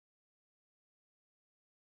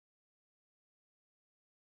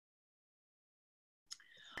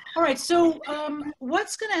All right, so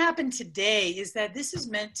what's going to happen today is that this is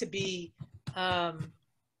meant to be an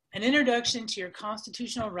introduction to your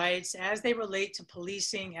constitutional rights as they relate to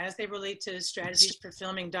policing, as they relate to strategies for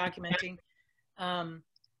filming, documenting.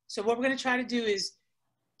 So what we're going to try to do is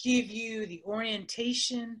give you the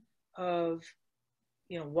orientation of,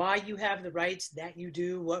 why you have the rights that you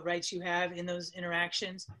do, what rights you have in those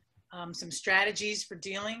interactions, some strategies for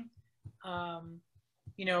dealing.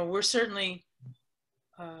 We're certainly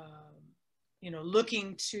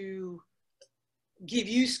looking to give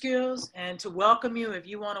you skills and to welcome you if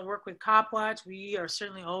you want to work with Copwatch. We are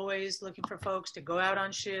certainly always looking for folks to go out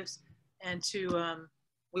on shifts and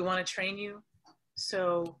we want to train you.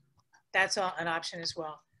 So that's an option as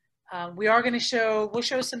well. We'll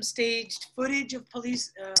show some staged footage of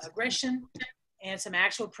police aggression and some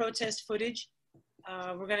actual protest footage.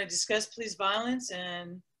 We're going to discuss police violence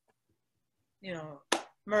and,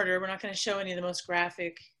 murder. We're not going to show any of the most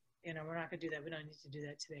graphic, we're not going to do that. We don't need to do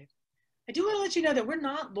that today. I do want to let you know that we're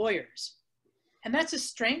not lawyers. And that's a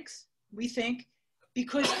strength, we think,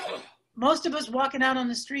 because most of us walking out on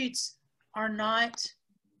the streets are not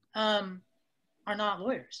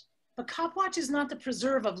lawyers. But Copwatch is not the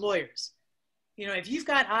preserve of lawyers. If you've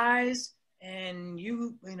got eyes and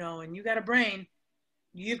you got a brain,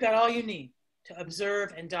 you've got all you need to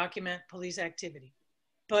observe and document police activity.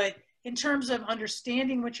 But in terms of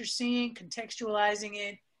understanding what you're seeing, contextualizing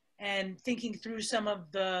it, and thinking through some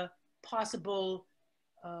of the possible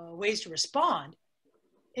ways to respond,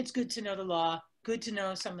 it's good to know the law, good to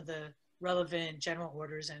know some of the relevant general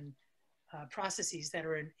orders and processes that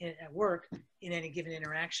are at work in any given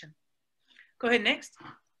interaction. Go ahead, next.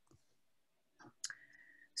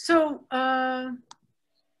 So I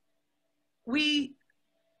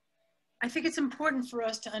think it's important for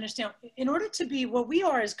us to understand, in order to be what we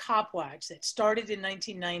are as Copwatch, that started in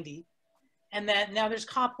 1990, and that now there's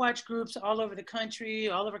Copwatch groups all over the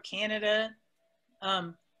country, all over Canada.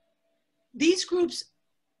 These groups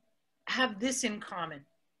have this in common.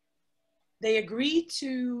 They agree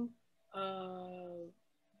to,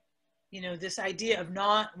 this idea of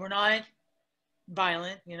we're not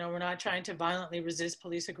violent, we're not trying to violently resist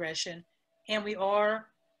police aggression, and we are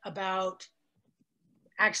about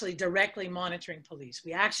actually directly monitoring police.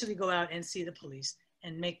 We actually go out and see the police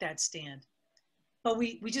and make that stand. But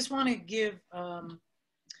we just want to give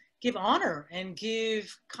honor and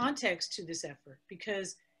give context to this effort,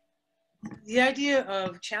 because the idea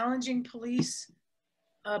of challenging police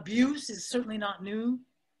abuse is certainly not new.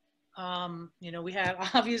 We have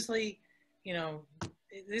obviously,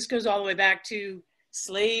 this goes all the way back to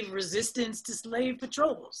slave resistance to slave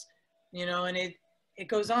patrols, and it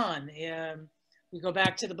goes on. We go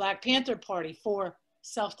back to the Black Panther Party for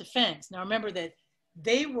self-defense. Now remember that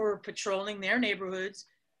they were patrolling their neighborhoods.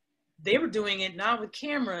 They were doing it not with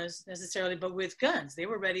cameras necessarily, but with guns. They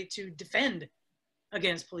were ready to defend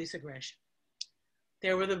against police aggression.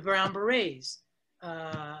 There were the Brown Berets,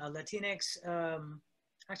 a Latinx,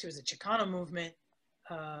 actually it was a Chicano movement,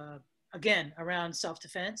 again, around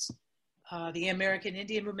self-defense. The American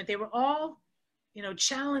Indian movement, they were all,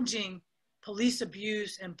 challenging police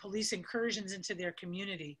abuse and police incursions into their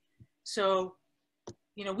community. So,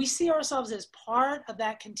 we see ourselves as part of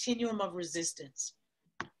that continuum of resistance.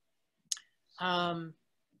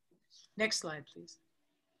 Next slide, please.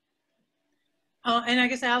 And I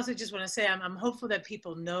guess I also just want to say, I'm hopeful that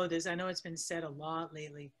people know this. I know it's been said a lot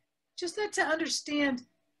lately. Just that to understand,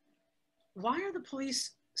 why are the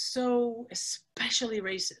police so especially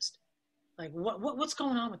racist? Like, what's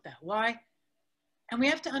going on with that? Why? And we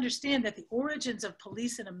have to understand that the origins of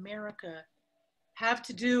police in America have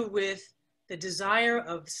to do with the desire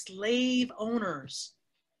of slave owners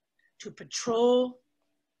to patrol,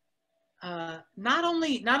 not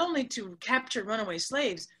only to capture runaway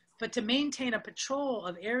slaves, but to maintain a patrol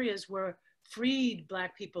of areas where freed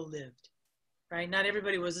Black people lived, right? Not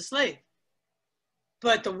everybody was a slave.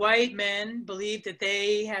 But the white men believed that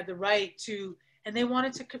they had the right to, and they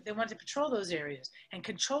wanted to patrol those areas and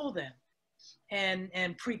control them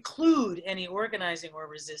and preclude any organizing or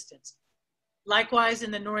resistance. Likewise, in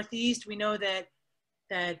the Northeast, we know that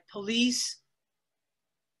policing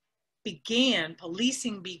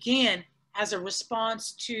began as a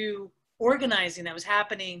response to organizing that was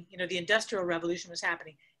happening. The Industrial Revolution was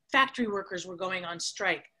happening. Factory workers were going on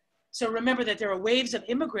strike. So remember that there are waves of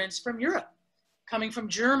immigrants from Europe, coming from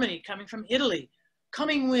Germany, coming from Italy,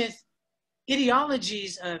 coming with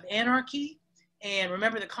ideologies of anarchy. And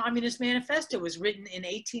remember, the Communist Manifesto was written in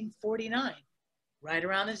 1849, right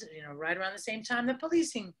around the same time that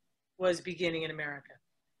policing was beginning in America.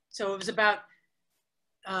 So it was about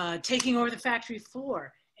taking over the factory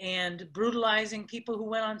floor and brutalizing people who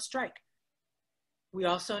went on strike. We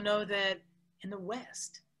also know that in the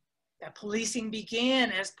West, that policing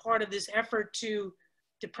began as part of this effort to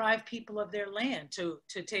deprive people of their land, to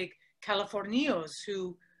take Californios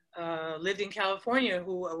who lived in California,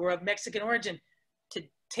 who were of Mexican origin, to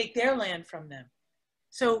take their land from them.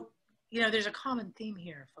 So, you know, there's a common theme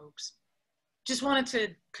here, folks. Just wanted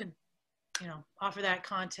to, you know, offer that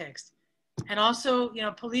context. And also, you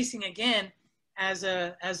know, policing again as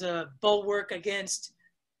a bulwark against,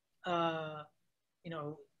 you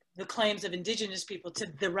know, the claims of indigenous people to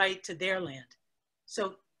the right to their land.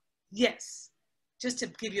 So yes, just to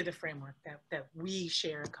give you the framework that we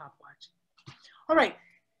share at Copwatch. All right,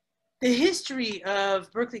 the history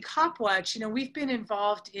of Berkeley Copwatch, you know, we've been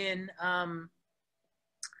involved in a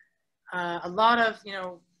lot of, you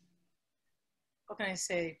know, what can I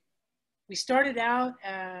say? We started out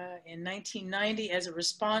in 1990 as a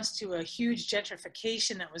response to a huge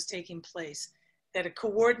gentrification that was taking place, that a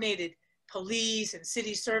coordinated police and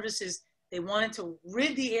city services, they wanted to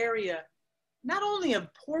rid the area not only of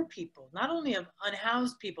poor people, not only of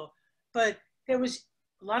unhoused people, but there was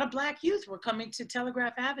a lot of Black youth were coming to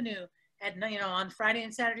Telegraph Avenue at night, you know, on Friday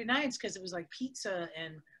and Saturday nights, because it was like pizza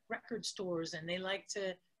and record stores, and they like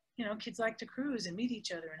to, you know, kids like to cruise and meet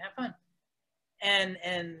each other and have fun. And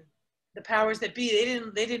the powers that be,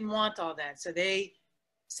 they didn't want all that, so they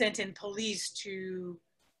sent in police to,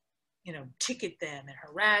 you know, ticket them and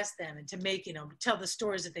harass them and to make, you know, tell the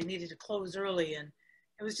stores that they needed to close early. And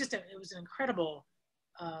it was just, it was an incredible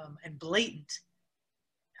and blatant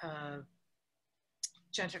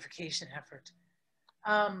gentrification effort.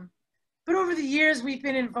 But over the years, we've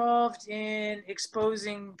been involved in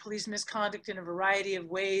exposing police misconduct in a variety of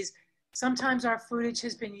ways. Sometimes our footage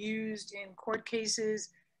has been used in court cases.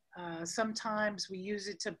 Sometimes we use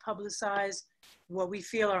it to publicize what we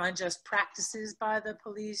feel are unjust practices by the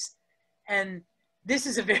police. And this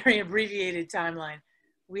is a very abbreviated timeline.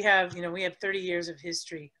 We have, you know, we have 30 years of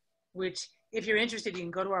history, which if you're interested, you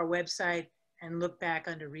can go to our website and look back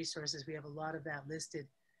under resources. We have a lot of that listed.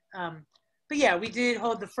 But yeah, we did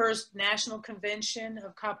hold the first national convention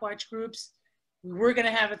of Copwatch groups. We were going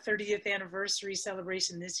to have a 30th anniversary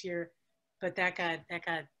celebration this year, but that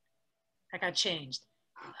got changed.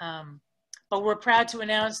 But we're proud to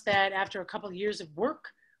announce that after a couple of years of work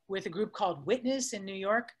with a group called Witness in New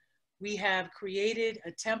York, we have created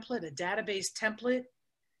a template, a database template,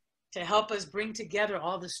 to help us bring together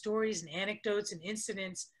all the stories and anecdotes and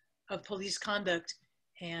incidents of police conduct,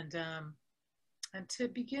 and to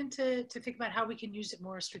begin to think about how we can use it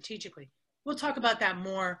more strategically. We'll talk about that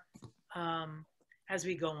more as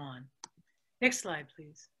we go on. Next slide,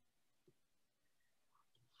 please.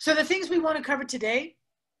 So the things we want to cover today,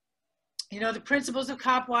 you know, the principles of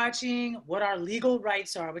cop watching, what our legal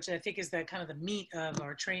rights are, which I think is the kind of the meat of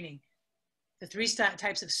our training, the three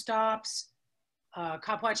types of stops,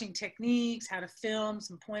 cop watching techniques, how to film,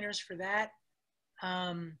 some pointers for that,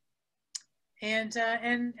 and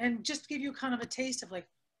just give you kind of a taste of like,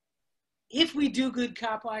 if we do good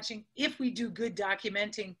cop watching, if we do good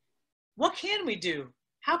documenting, what can we do?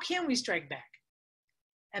 How can we strike back?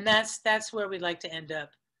 And that's where we'd like to end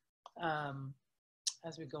up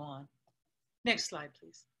as we go on. Next slide,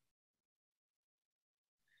 please.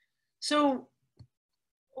 So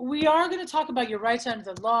we are going to talk about your rights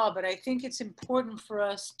under the law, but I think it's important for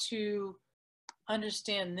us to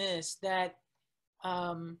understand this, that,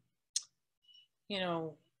 you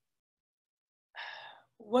know,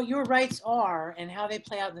 what your rights are and how they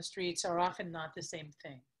play out in the streets are often not the same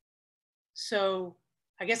thing. So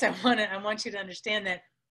I guess I want you to understand that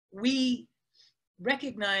we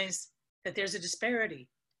recognize that there's a disparity,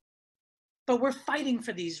 but we're fighting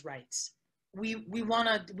for these rights. We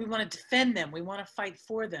want to defend them. We want to fight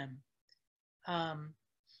for them.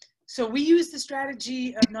 So we use the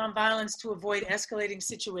strategy of nonviolence to avoid escalating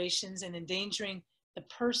situations and endangering the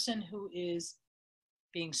person who is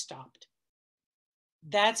being stopped.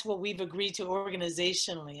 That's what we've agreed to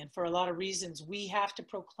organizationally, and for a lot of reasons, we have to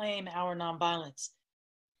proclaim our nonviolence.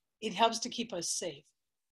 It helps to keep us safe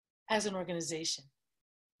as an organization.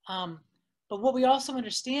 But what we also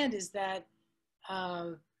understand is that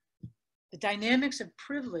the dynamics of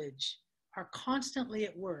privilege are constantly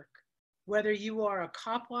at work. Whether you are a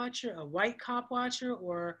cop watcher, a white cop watcher,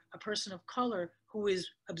 or a person of color who is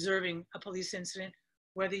observing a police incident,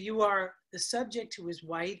 whether you are the subject who is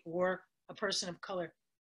white or a person of color,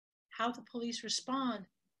 how the police respond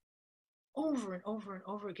over and over and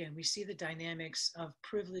over again. We see the dynamics of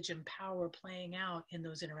privilege and power playing out in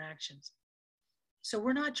those interactions. So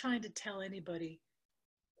we're not trying to tell anybody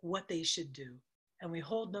what they should do, and we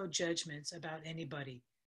hold no judgments about anybody.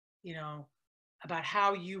 You know, about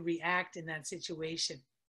how you react in that situation.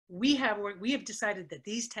 We have decided that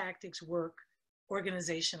these tactics work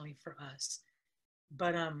organizationally for us,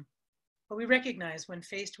 but we recognize when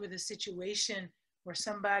faced with a situation where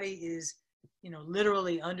somebody is,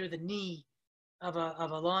 literally under the knee of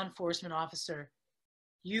a law enforcement officer,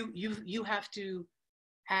 you have to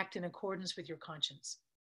act in accordance with your conscience,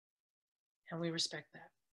 and we respect that.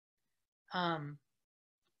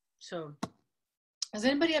 So does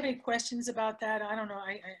anybody have any questions about that? I don't know.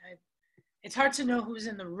 It's hard to know who's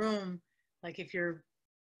in the room, like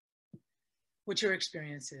what your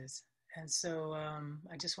experience is. And so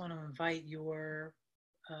I just want to invite your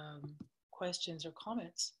questions or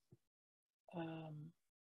comments.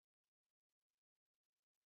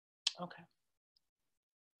 Okay.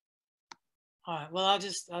 All right. Well, I'll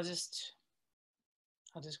just go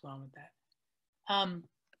on with that.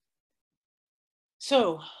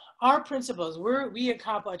 So our principles, we at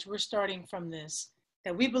Copwatch, we're starting from this,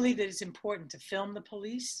 that we believe that it's important to film the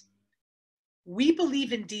police. We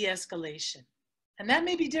believe in de-escalation, and that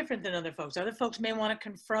may be different than other folks. Other folks may want to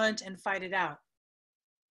confront and fight it out.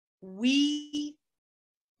 We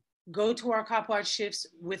go to our Copwatch shifts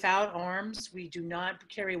without arms. We do not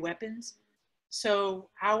carry weapons. So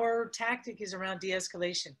our tactic is around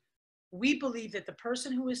de-escalation. We believe that the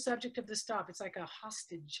person who is subject of the stop, it's like a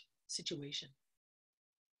hostage situation.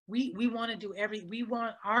 We want to do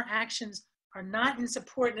our actions are not in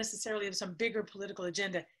support necessarily of some bigger political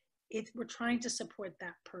agenda. We're trying to support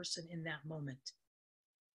that person in that moment.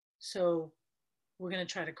 So we're going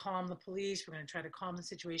to try to calm the police. We're going to try to calm the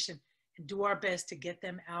situation and do our best to get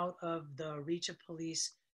them out of the reach of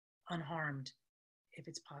police unharmed, if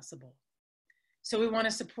it's possible. So we want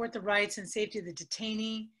to support the rights and safety of the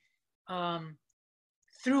detainee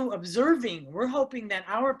through observing. We're hoping that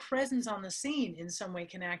our presence on the scene in some way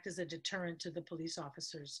can act as a deterrent to the police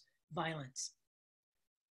officers' violence.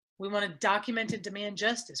 We want to document and demand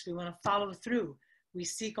justice. We want to follow through. We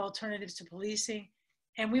seek alternatives to policing,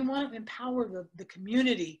 and we want to empower the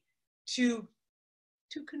community to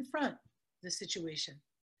confront the situation.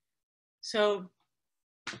 So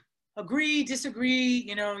agree,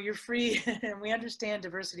 disagree, you're free. And we understand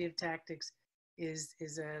diversity of tactics is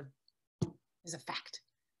a fact,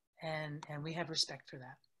 and we have respect for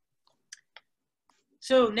that.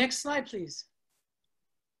 So next slide, please.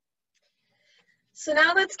 So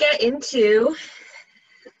now let's get into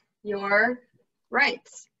your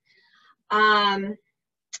rights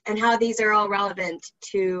and how these are all relevant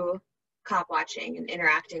to cop watching and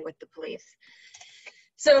interacting with the police.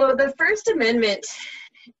 So the First Amendment,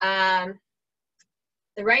 the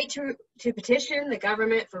right to petition the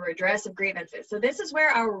government for redress of grievances. So this is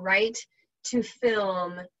where our right to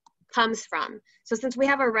film comes from. So since we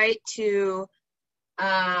have a right to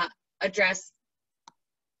address,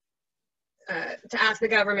 to ask the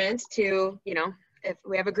government to, if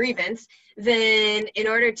we have a grievance, then in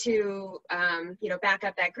order to, back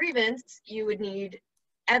up that grievance, you would need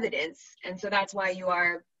evidence. And so that's why you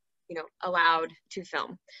are, allowed to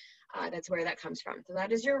film. That's where that comes from. So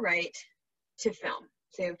that is your right to film.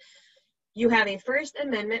 So you have a First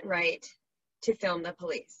Amendment right to film the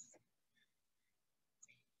police.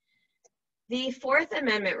 The Fourth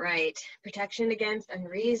Amendment right, protection against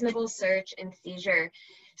unreasonable search and seizure.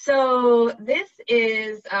 So this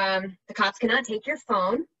is, the cops cannot take your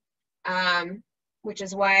phone, which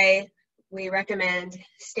is why we recommend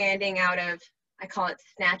standing out of, I call it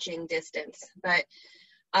snatching distance, but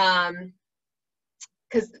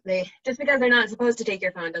just because they're not supposed to take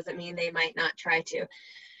your phone doesn't mean they might not try to.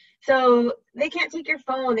 So they can't take your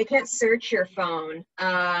phone, they can't search your phone,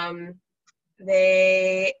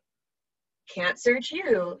 they can't search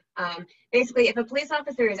you. Basically, if a police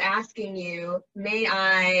officer is asking you, may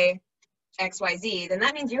I XYZ, then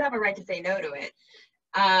that means you have a right to say no to it.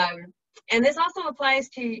 And this also applies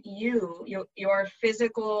to you, your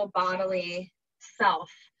physical bodily self.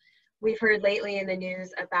 We've heard lately in the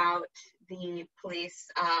news about the police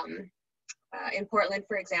in Portland,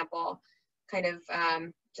 for example, kind of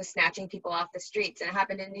just snatching people off the streets. And it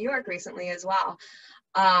happened in New York recently as well,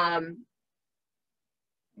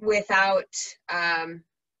 without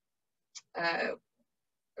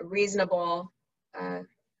reasonable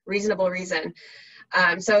reason.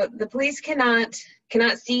 So the police cannot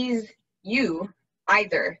seize you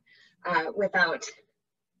either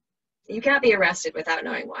you cannot be arrested without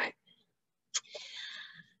knowing why.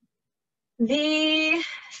 The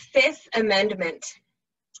Fifth Amendment.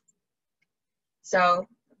 So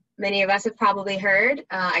many of us have probably heard,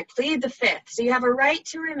 I plead the Fifth. So you have a right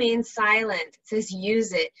to remain silent. It says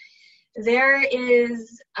use it. There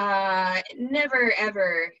is never,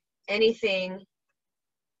 ever anything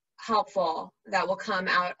helpful that will come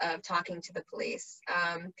out of talking to the police.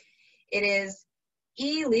 It is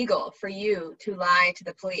illegal for you to lie to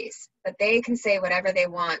the police, but they can say whatever they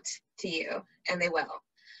want to you, and they will.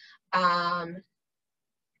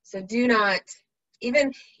 So do not,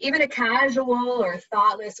 even a casual or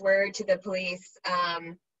thoughtless word to the police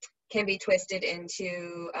can be twisted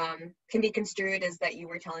into, can be construed as that you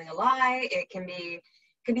were telling a lie. It can be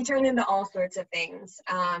turned into all sorts of things.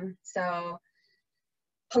 So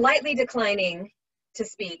politely declining to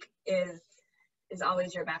speak is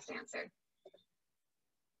always your best answer.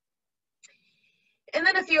 And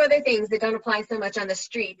then a few other things that don't apply so much on the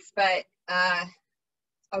streets, but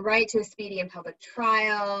a right to a speedy and public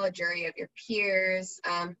trial, a jury of your peers,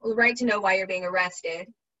 the right to know why you're being arrested,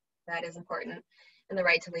 that is important, and the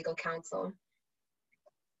right to legal counsel.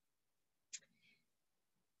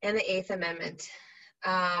 And the Eighth Amendment.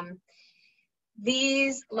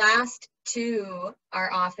 These last two are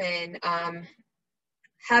often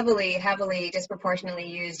heavily, disproportionately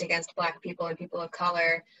used against Black people and people of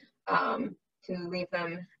color to leave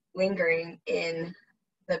them lingering in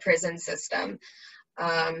the prison system.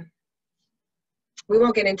 We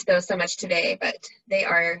won't get into those so much today, but they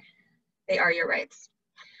are your rights.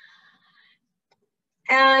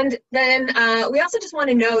 And then we also just want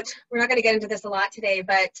to note, we're not going to get into this a lot today,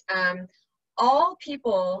 but all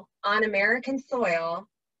people on American soil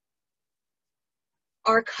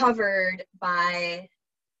are covered by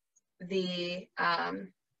the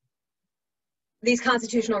these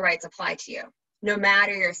constitutional rights apply to you, no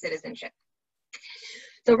matter your citizenship.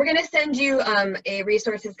 So we're going to send you a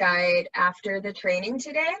resources guide after the training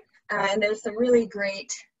today, and there's some really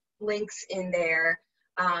great links in there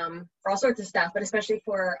for all sorts of stuff, but especially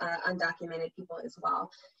for undocumented people as well.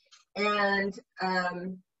 And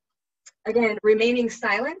again, remaining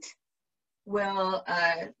silent will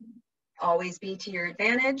always be to your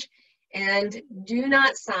advantage, and do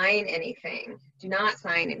not sign anything. Do not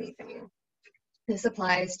sign anything. This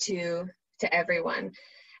applies to everyone.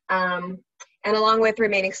 And along with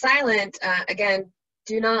remaining silent, again,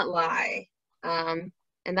 do not lie. And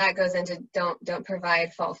that goes into don't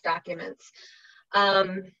provide false documents.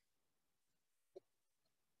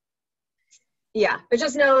 Yeah, but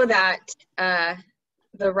just know that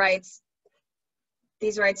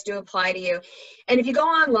these rights do apply to you. And if you go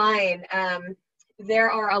online,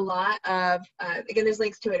 there are a lot of, again, there's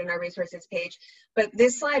links to it in our resources page, but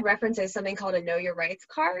this slide references something called a Know Your Rights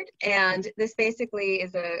card. And this basically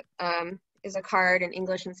is a card in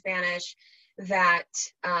English and Spanish that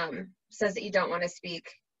says that you don't want to speak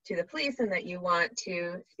to the police and that you want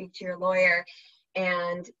to speak to your lawyer.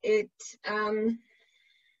 And it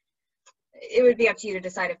would be up to you to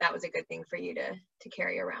decide if that was a good thing for you to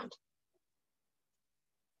carry around.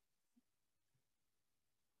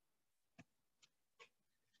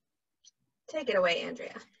 Take it away,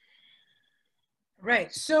 Andrea.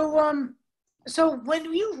 Right. So so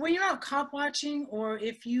when you're out cop watching, or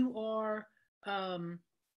if you are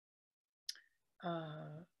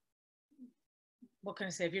what can I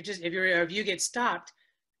say, if you get stopped,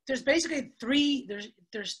 there's basically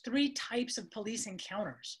there's three types of police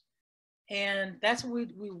encounters. And that's what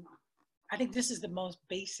I think this is the most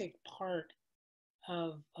basic part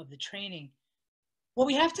of the training. What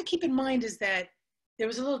we have to keep in mind is that there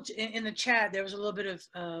was a little, in the chat, there was a little bit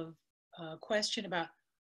of question about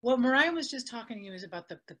what Mariah was just talking to you is about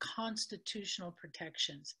the constitutional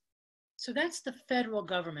protections. So that's the federal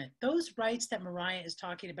government. Those rights that Mariah is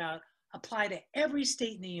talking about apply to every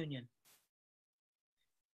state in the union.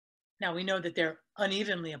 Now we know that they're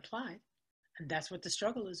unevenly applied, and that's what the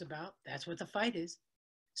struggle is about. That's what the fight is.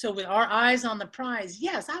 So with our eyes on the prize,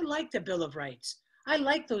 yes, I like the Bill of Rights. I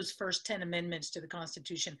like those first 10 amendments to the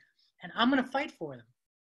Constitution, and I'm going to fight for them.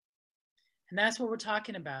 And that's what we're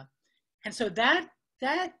talking about. And so that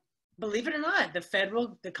believe it or not,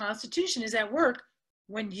 the Constitution is at work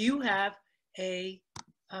when you have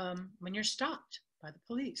when you're stopped by the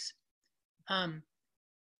police.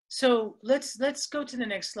 So let's go to the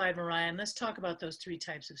next slide, Mariah, and let's talk about those three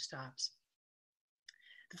types of stops.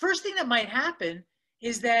 The first thing that might happen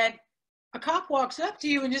is that a cop walks up to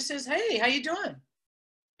you and just says, "Hey, how you doing?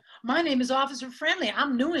 My name is Officer Friendly.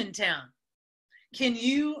 I'm new in town. Can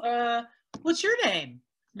you, what's your name?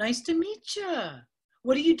 Nice to meet you.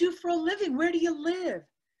 What do you do for a living? Where do you live?"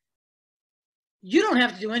 You don't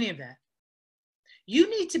have to do any of that. You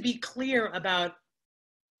need to be clear about,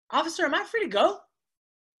 "Officer, am I free to go?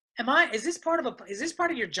 Is this part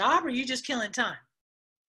of your job, or are you just killing time?"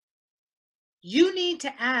 You need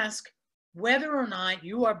to ask whether or not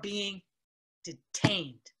you are being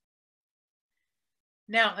detained.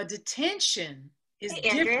 Now, a detention is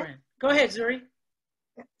different. Go ahead, Zuri.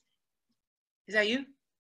 Is that you?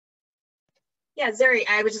 Yeah, Zuri,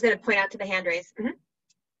 I was just going to point out to the hand raise.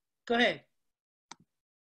 Go ahead.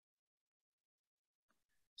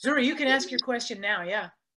 Zuri, you can ask your question now. Yeah.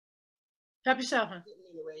 Help yourself, huh? I didn't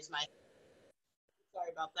mean to raise my.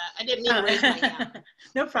 Sorry about that. I didn't mean to raise my hand.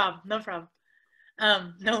 No problem. No problem.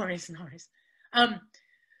 No worries. No worries.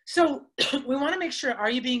 So we want to make sure, are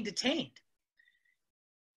you being detained?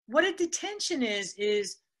 What a detention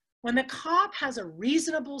is when the cop has a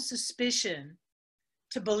reasonable suspicion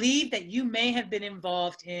to believe that you may have been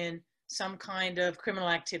involved in some kind of criminal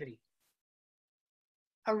activity.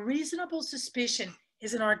 A reasonable suspicion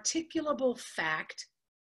is an articulable fact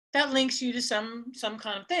that links you to some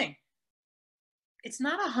kind of thing. It's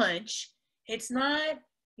not a hunch. It's not,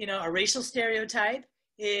 you know, a racial stereotype.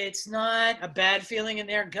 It's not a bad feeling in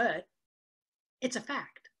their gut. It's a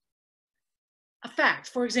fact. A fact.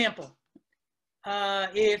 For example,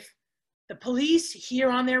 if the police hear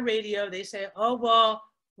on their radio, they say, oh, well,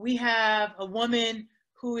 we have a woman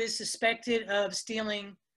who is suspected of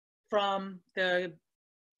stealing from the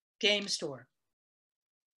game store.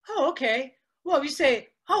 Oh, okay. Well, you say,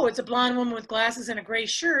 oh, it's a blonde woman with glasses and a gray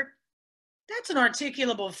shirt. That's an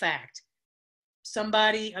articulable fact.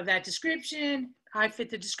 Somebody of that description, I fit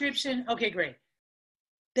the description. Okay, great.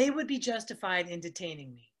 They would be justified in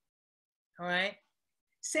detaining me. All right.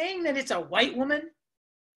 Saying that it's a white woman,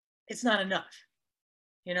 it's not enough.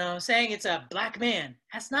 You know, saying it's a black man,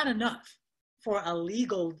 that's not enough for a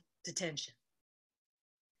legal detention.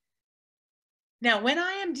 Now, when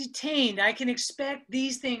I am detained, I can expect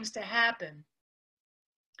these things to happen.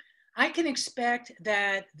 I can expect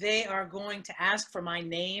that they are going to ask for my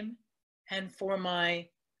name and for my,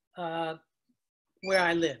 where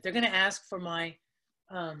I live. They're going to ask for my,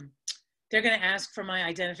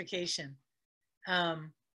 identification.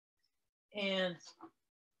 And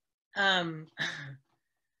can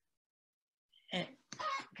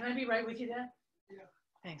I be right with you, Dad? Yeah.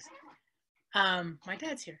 Thanks. My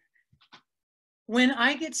dad's here. When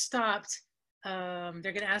I get stopped, they're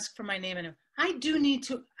going to ask for my name, and I do need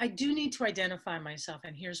to identify myself,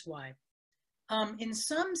 and here's why. In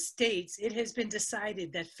some states, it has been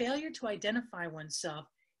decided that failure to identify oneself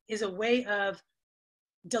is a way of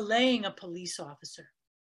delaying a police officer.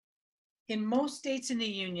 In most states in the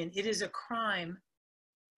union, it is a crime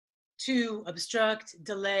to obstruct,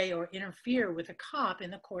 delay, or interfere with a cop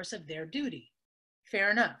in the course of their duty.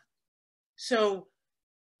 Fair enough. So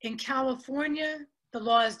in California, the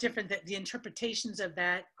law is different, that the interpretations of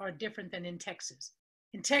that are different than in Texas.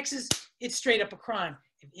 In Texas, it's straight up a crime.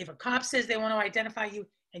 If a cop says they want to identify you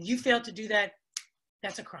and you fail to do that,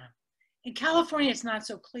 that's a crime. In California, it's not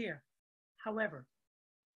so clear. However,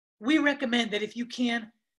 we recommend that if you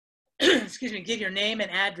can, excuse me, give your name and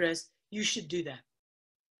address, you should do that.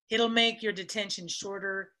 It'll make your detention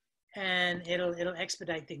shorter and it'll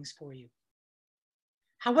expedite things for you.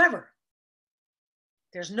 However,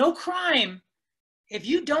 there's no crime if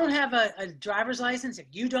you don't have a driver's license, if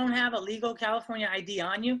you don't have a legal California ID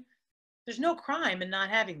on you, there's no crime in not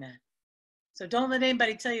having that. So don't let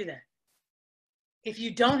anybody tell you that. If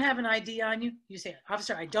you don't have an ID on you, you say,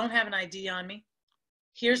 officer, I don't have an ID on me.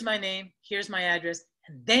 Here's my name, here's my address,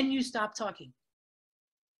 and then you stop talking.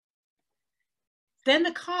 Then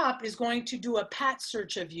the cop is going to do a pat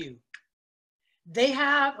search of you. They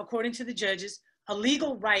have, according to the judges, a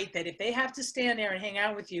legal right that if they have to stand there and hang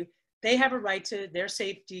out with you, they have a right to their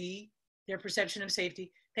safety, their perception of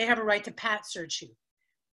safety. They have a right to pat search you.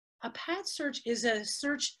 A pat search is a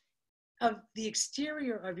search of the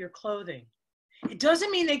exterior of your clothing. It doesn't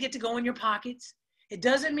mean they get to go in your pockets. It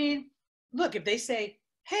doesn't mean, look, if they say,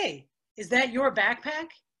 hey, is that your backpack?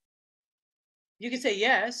 You can say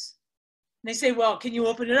yes. And they say, well, can you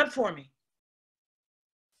open it up for me?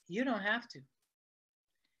 You don't have to.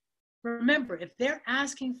 Remember, if they're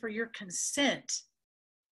asking for your consent,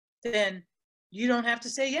 then you don't have to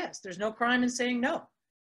say yes. There's no crime in saying no.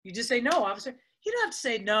 You just say no, officer. You don't have to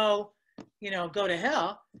say no, go to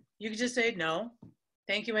hell. You can just say no.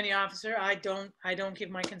 Thank you, any officer. I don't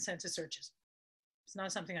give my consent to searches. It's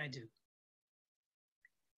not something I do.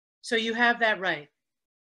 So you have that right.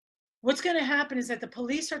 What's going to happen is that the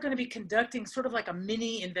police are going to be conducting sort of like a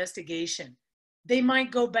mini investigation. They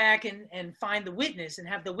might go back and find the witness and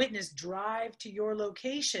have the witness drive to your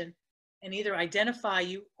location and either identify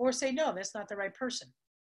you or say, no, that's not the right person.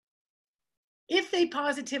 If they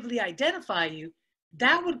positively identify you,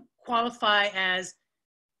 that would qualify as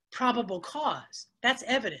probable cause. That's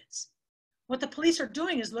evidence. What the police are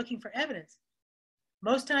doing is looking for evidence.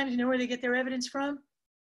 Most times, you know where they get their evidence from?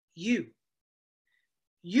 You.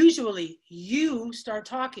 Usually, you start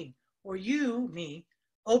talking, or you, me,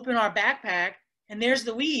 open our backpack and there's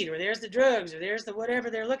the weed, or there's the drugs, or there's the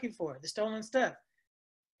whatever they're looking for, the stolen stuff.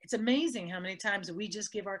 It's amazing how many times we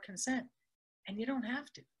just give our consent, and you don't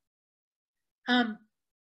have to. And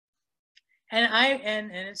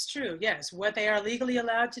it's true, yes, what they are legally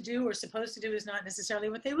allowed to do or supposed to do is not necessarily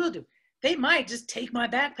what they will do. They might just take my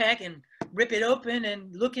backpack and rip it open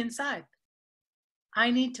and look inside.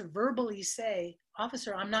 I need to verbally say,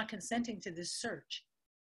 officer, I'm not consenting to this search.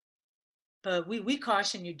 But we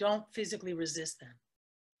caution you, don't physically resist them.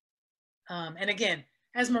 And again,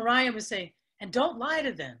 as Mariah was saying, and don't lie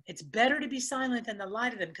to them. It's better to be silent than to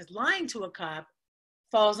lie to them, because lying to a cop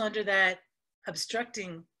falls under that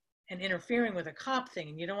obstructing and interfering with a cop thing,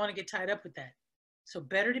 and you don't want to get tied up with that. So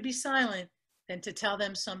better to be silent than to tell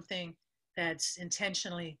them something that's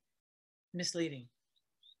intentionally misleading.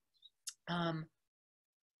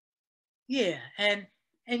 Yeah, and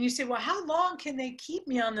you say, well, how long can they keep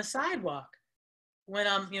me on the sidewalk when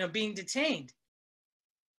I'm, being detained?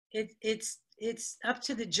 It's up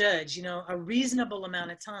to the judge, a reasonable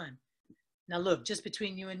amount of time. Now look, just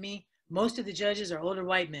between you and me, most of the judges are older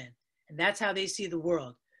white men, and that's how they see the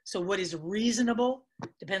world. So what is reasonable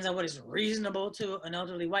depends on what is reasonable to an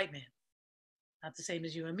elderly white man. Not the same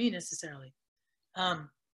as you and me necessarily.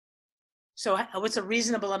 So what's a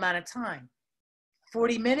reasonable amount of time?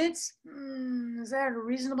 40 minutes? Is that a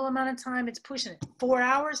reasonable amount of time? It's pushing it. 4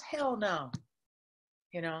 hours? Hell no.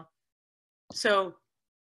 So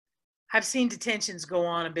I've seen detentions go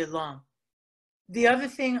on a bit long. The other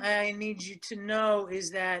thing I need you to know is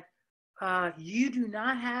that you do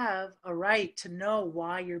not have a right to know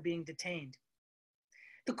why you're being detained.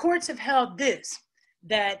 The courts have held this,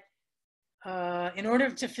 that in order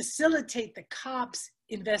to facilitate the cops'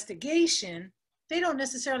 investigation, they don't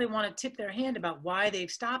necessarily want to tip their hand about why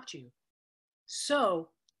they've stopped you. So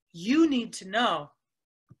you need to know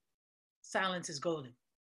silence is golden.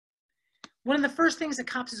 One of the first things the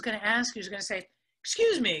cops is going to ask you is going to say,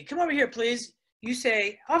 excuse me, come over here, please. You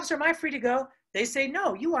say, officer, am I free to go? They say,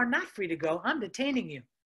 no, you are not free to go. I'm detaining you.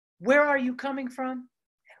 Where are you coming from?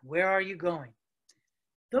 And where are you going?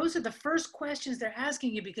 Those are the first questions they're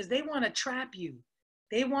asking you, because they want to trap you.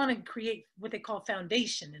 They want to create what they call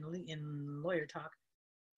foundation in lawyer talk.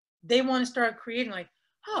 They want to start creating like,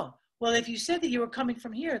 oh, well, if you said that you were coming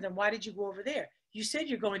from here, then why did you go over there? You said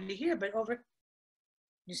you're going to here, but over.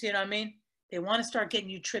 You see what I mean? They want to start getting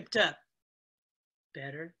you tripped up.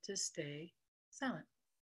 Better to stay silent.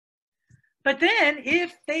 But then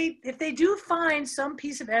if they do find some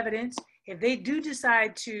piece of evidence, if they do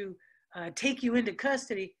decide to take you into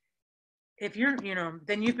custody, if you're,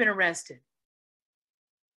 then you've been arrested.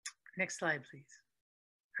 Next slide, please.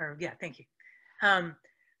 Or yeah, thank you.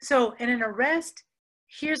 So in an arrest,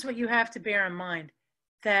 here's what you have to bear in mind,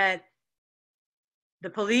 that the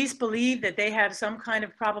police believe that they have some kind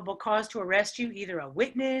of probable cause to arrest you, either a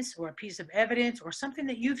witness or a piece of evidence or something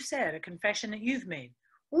that you've said, a confession that you've made,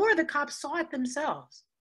 or the cops saw it themselves.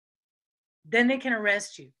 Then they can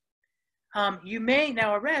arrest you.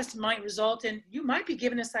 Arrest might result in, you might be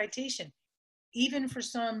given a citation. Even for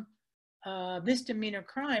some misdemeanor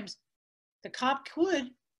crimes, the cop could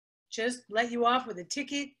just let you off with a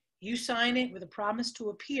ticket, you sign it with a promise to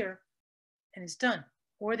appear, and it's done.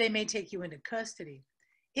 Or they may take you into custody.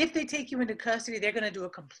 If they take you into custody, they're going to do a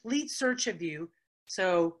complete search of you.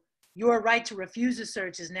 So your right to refuse the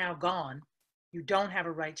search is now gone. You don't have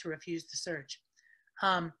a right to refuse the search.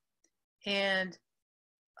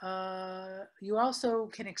 You also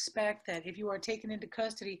can expect that if you are taken into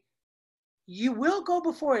custody, you will go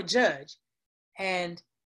before a judge, and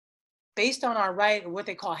based on our right, or what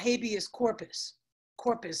they call habeas corpus.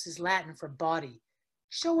 Corpus is Latin for body.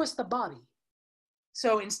 Show us the body.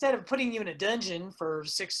 So instead of putting you in a dungeon for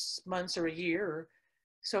 6 months or a year or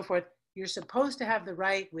so forth, you're supposed to have the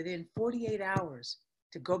right within 48 hours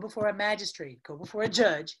to go before a magistrate, go before a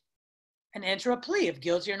judge, and enter a plea of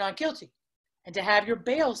guilty or not guilty, and to have your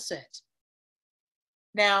bail set.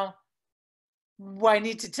 Now, I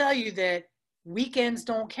need to tell you that weekends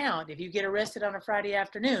don't count. If you get arrested on a Friday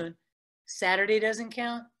afternoon, Saturday doesn't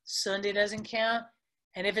count, Sunday doesn't count,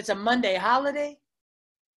 and if it's a Monday holiday,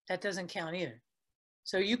 that doesn't count either.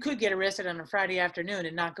 So you could get arrested on a Friday afternoon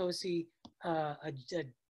and not go see a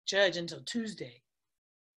judge until Tuesday.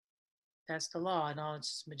 That's the law in all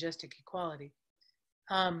its majestic equality.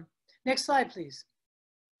 Next slide, please.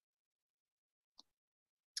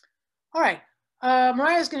 All right,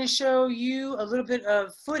 Mariah's going to show you a little bit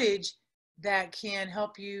of footage that can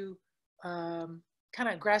help you kind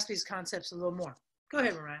of grasp these concepts a little more. Go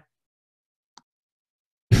ahead, Mariah.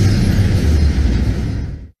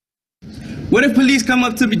 What if police come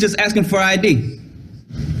up to me just asking for ID?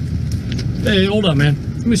 Hey, hold on, man.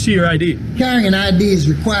 Let me see your ID. Carrying an ID is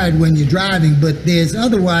required when you're driving, but there's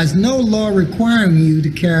otherwise no law requiring you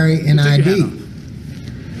to carry an ID.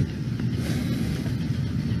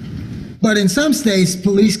 But in some states,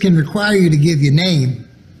 police can require you to give your name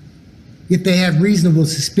if they have reasonable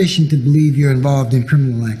suspicion to believe you're involved in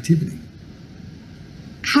criminal activity.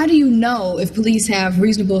 How do you know if police have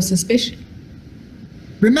reasonable suspicion?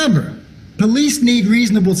 Remember, police need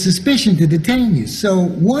reasonable suspicion to detain you. So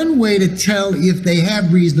one way to tell if they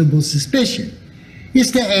have reasonable suspicion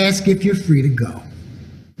is to ask if you're free to go.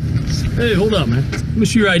 Hey, hold up, man. Let me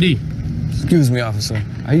see your ID. Excuse me, officer.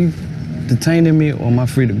 Are you detaining me or am I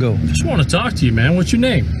free to go? Just want to talk to you, man. What's your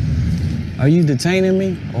name? Are you detaining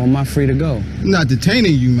me or am I free to go? I'm not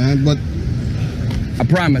detaining you, man, but... I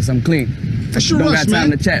promise I'm clean. That's your Don't rush, got time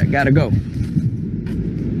man. to chat. Gotta go.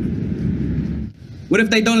 What if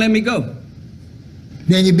they don't let me go?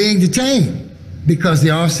 Then you're being detained because the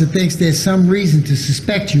officer thinks there's some reason to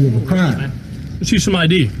suspect you of a crime. Let's see some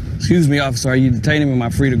ID. Excuse me, officer. Are you detaining me or am I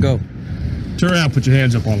free to go? Turn around, put your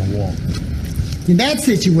hands up on the wall. In that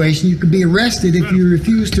situation, you could be arrested if you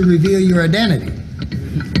refuse to reveal your identity.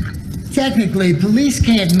 Technically, police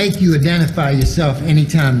can't make you identify yourself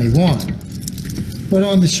anytime they want. But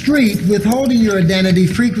on the street, withholding your identity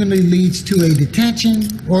frequently leads to a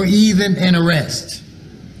detention or even an arrest.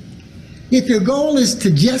 If your goal is to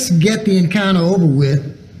just get the encounter over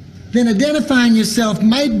with, then identifying yourself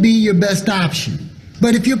might be your best option.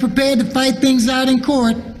 But if you're prepared to fight things out in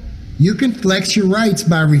court, you can flex your rights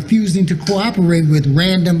by refusing to cooperate with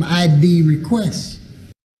random ID requests.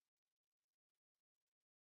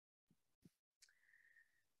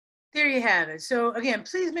 There you have it. So again,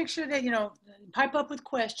 please make sure that, pipe up with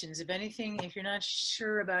questions. If anything, if you're not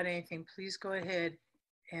sure about anything, please go ahead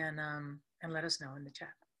and let us know in the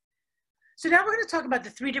chat. So now we're going to talk about the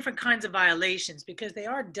 3 different kinds of violations because they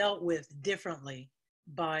are dealt with differently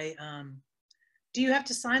by, do you have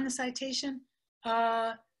to sign the citation?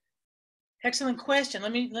 Excellent question.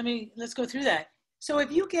 Let's go through that. So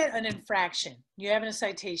if you get an infraction, you're having a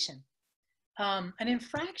citation. An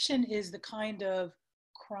infraction is the kind of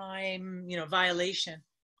crime, violation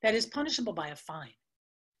that is punishable by a fine.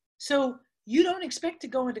 So you don't expect to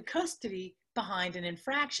go into custody behind an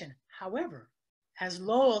infraction. However, as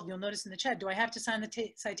Lowell, you'll notice in the chat, do I have to sign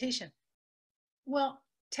the citation? Well,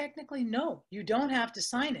 technically, no, you don't have to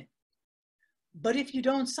sign it. But if you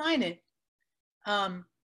don't sign it,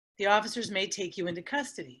 the officers may take you into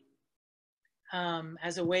custody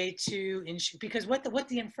as a way to ensure, because what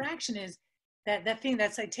the infraction is,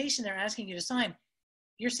 that citation they're asking you to sign,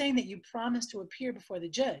 you're saying that you promise to appear before the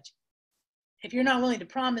judge. If you're not willing to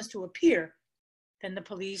promise to appear, then the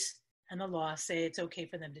police and the law say it's okay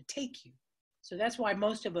for them to take you. So that's why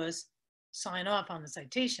most of us sign off on the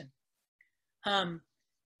citation.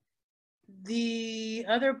 The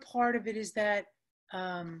other part of it is that,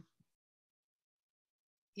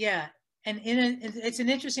 yeah, and it's an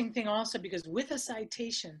interesting thing also because with a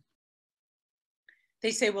citation,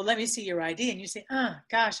 they say, well, let me see your ID. And you say,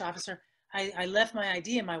 gosh, officer, I left my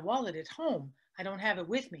ID in my wallet at home. I don't have it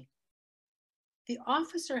with me. The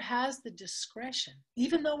officer has the discretion,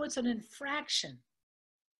 even though it's an infraction,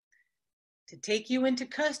 to take you into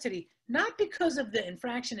custody, not because of the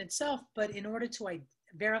infraction itself, but in order to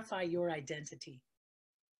verify your identity.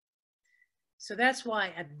 So that's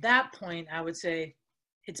why at that point, I would say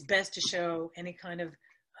it's best to show any kind of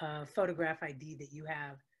photograph ID that you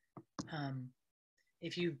have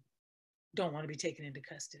if you don't want to be taken into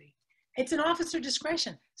custody. It's an officer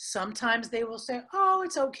discretion. Sometimes they will say, oh,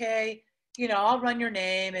 it's okay. I'll run your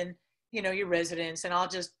name and, your residence, and I'll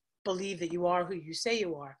just believe that you are who you say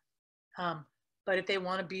you are. But if they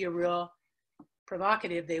want to be a real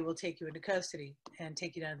provocative, they will take you into custody and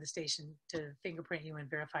take you down to the station to fingerprint you and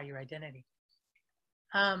verify your identity.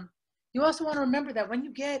 You also want to remember that when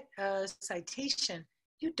you get a citation,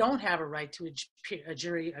 you don't have a right to a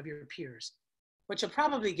jury of your peers. What you'll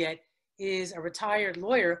probably get is a retired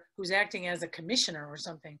lawyer who's acting as a commissioner or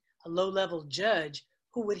something, a low-level judge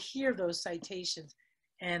who would hear those citations.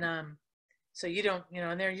 And so you don't,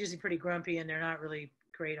 and they're usually pretty grumpy and they're not really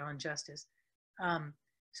great on justice.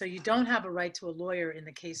 So you don't have a right to a lawyer in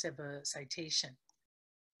the case of a citation.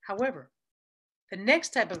 However, the next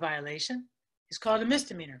type of violation is called a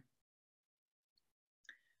misdemeanor.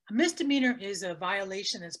 A misdemeanor is a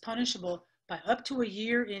violation that's punishable by up to a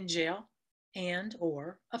year in jail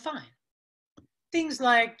and/or a fine. Things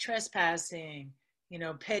like trespassing,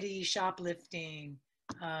 petty shoplifting,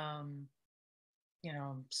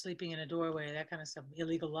 sleeping in a doorway, that kind of stuff,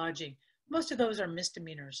 illegal lodging. Most of those are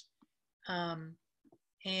misdemeanors.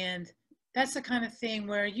 And that's the kind of thing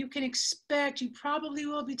where you can expect you probably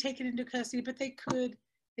will be taken into custody, but they could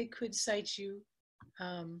they could cite you.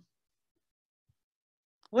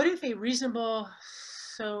 What if a reasonable,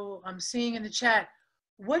 so I'm seeing in the chat,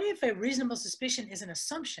 what if a reasonable suspicion is an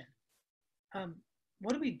assumption?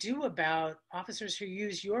 What do we do about officers who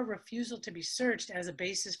use your refusal to be searched as a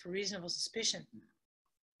basis for reasonable suspicion?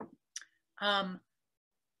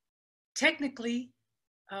 Technically,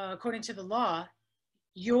 according to the law,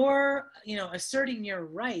 your, asserting your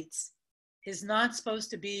rights is not supposed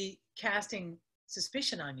to be casting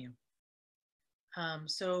suspicion on you.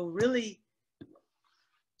 So really,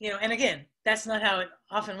 and again, that's not how it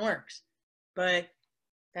often works, but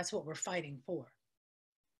that's what we're fighting for.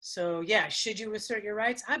 So yeah, should you assert your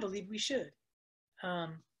rights? I believe we should.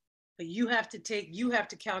 But you have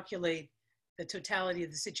to calculate the totality of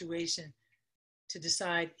the situation to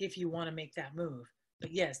decide if you want to make that move.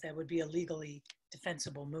 But yes, that would be a legally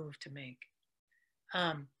defensible move to make.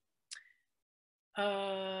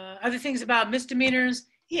 Other things about misdemeanors,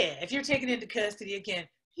 yeah, if you're taken into custody, again,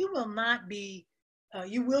 you will not be,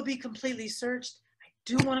 you will be completely searched. I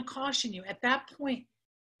do want to caution you at that point,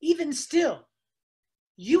 even still,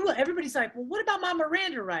 everybody's like, well, what about my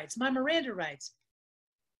Miranda rights? My Miranda rights.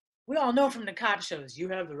 We all know from the cop shows, you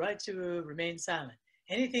have the right to remain silent.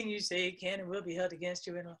 Anything you say can and will be held against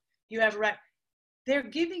you. And you have a right. They're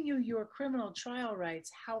giving you your criminal trial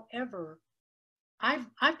rights. However,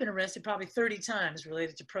 I've been arrested probably 30 times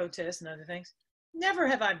related to protests and other things. Never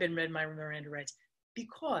have I been read my Miranda rights,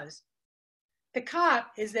 because the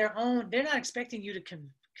cop is their own. They're not expecting you to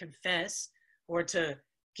confess or to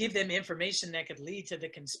give them information that could lead to the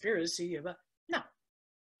conspiracy. No.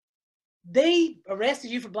 They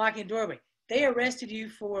arrested you for blocking a doorway. They arrested you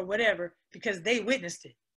for whatever because they witnessed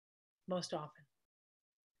it most often.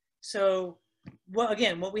 So, what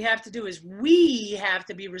we have to do is we have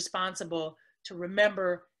to be responsible to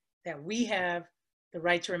remember that we have the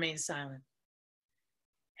right to remain silent.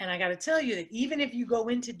 And I got to tell you that even if you go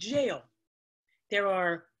into jail, there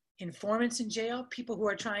are informants in jail, people who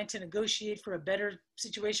are trying to negotiate for a better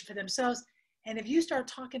situation for themselves. And if you start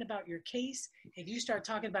talking about your case, if you start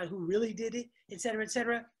talking about who really did it, et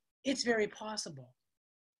cetera, it's very possible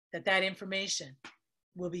that that information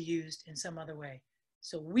will be used in some other way.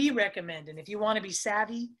 So we recommend, and if you want to be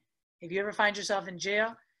savvy, if you ever find yourself in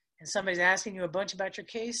jail and somebody's asking you a bunch about your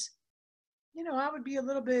case, I would be a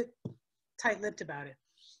little bit tight-lipped about it.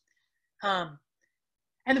 And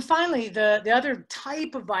then finally, the other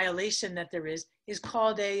type of violation that there is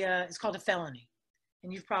called a felony.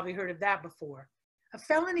 And you've probably heard of that before. A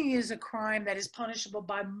felony is a crime that is punishable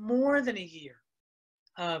by more than a year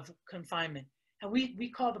of confinement. And we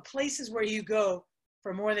call the places where you go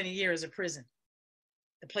for more than a year as a prison.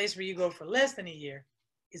 The place where you go for less than a year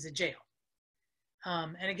is a jail.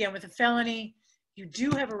 And again, with a felony, you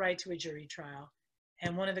do have a right to a jury trial.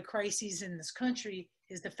 And one of the crises in this country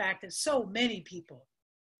is the fact that so many people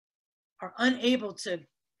are unable to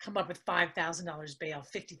come up with $5,000 bail,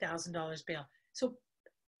 $50,000 bail. So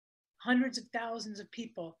hundreds of thousands of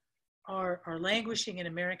people are languishing in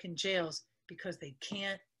American jails because they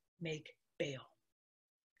can't make bail.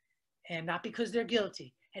 And not because they're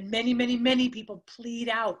guilty. And many, many, many people plead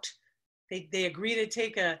out. They agree to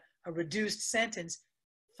take a reduced sentence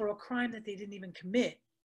for a crime that they didn't even commit,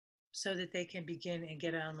 so that they can begin and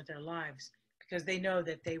get on with their lives, because they know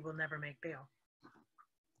that they will never make bail.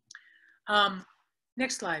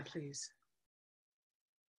 Next slide, please.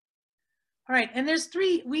 All right, and there's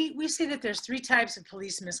we say that there's three types of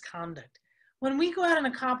police misconduct. When we go out on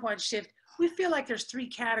a Copwatch shift, we feel like there's three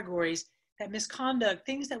categories that misconduct,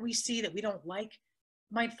 things that we see that we don't like,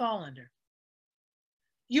 might fall under.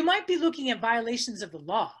 You might be looking at violations of the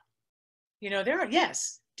law.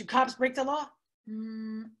 Yes, do cops break the law?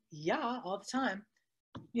 Yeah, all the time.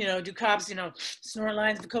 Do cops, snort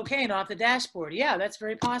lines of cocaine off the dashboard? Yeah, that's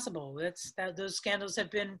very possible. Those scandals have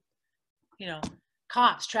been,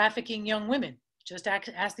 cops trafficking young women. Just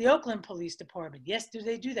ask the Oakland Police Department. Yes, do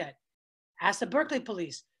they do that? Ask the Berkeley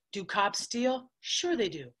Police. Do cops steal? Sure they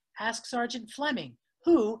do. Ask Sergeant Fleming,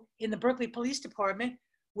 who in the Berkeley Police Department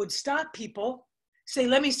would stop people, say,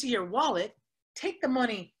 let me see your wallet, take the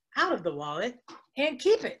money out of the wallet and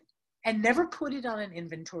keep it, and never put it on an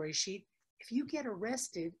inventory sheet. If you get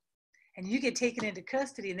arrested and you get taken into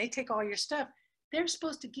custody and they take all your stuff, they're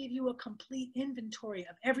supposed to give you a complete inventory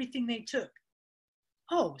of everything they took.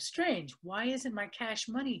 Oh, strange. Why isn't my cash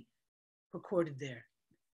money recorded there?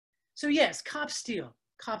 So yes, cops steal,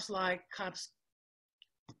 cops lie, cops,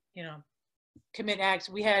 commit acts.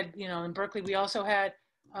 We had, in Berkeley, we also had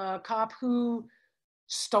a cop who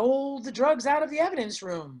stole the drugs out of the evidence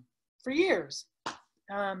room for years.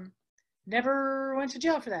 Never went to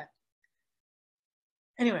jail for that.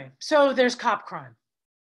 Anyway, so there's cop crime.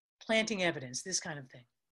 planting evidence, this kind of thing.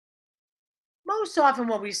 Most often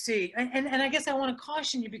what we see, and I guess I want to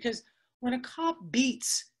caution you, because when a cop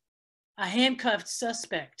beats a handcuffed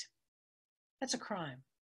suspect, that's a crime.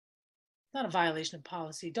 Not a violation of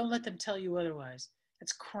policy. Don't let them tell you otherwise.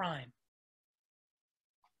 That's crime.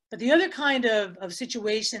 But the other kind of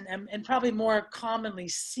situation, and probably more commonly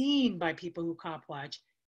seen by people who cop watch,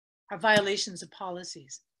 are violations of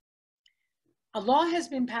policies. A law has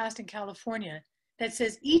been passed in California that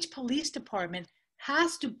says each police department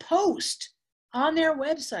has to post on their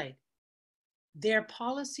website their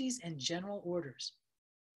policies and general orders,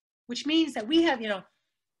 which means that we have,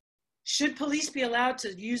 should police be allowed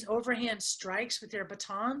to use overhand strikes with their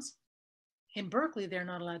batons? In Berkeley, they're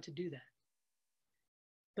not allowed to do that.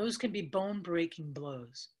 Those can be bone-breaking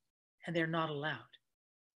blows, and they're not allowed.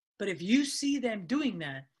 But if you see them doing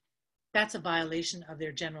that, that's a violation of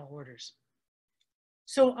their general orders.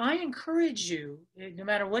 So I encourage you, no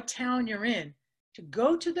matter what town you're in, to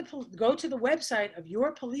go to the website of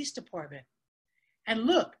your police department and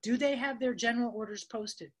look, do they have their general orders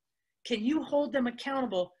posted? Can you hold them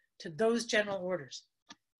accountable to those general orders?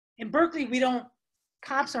 In Berkeley,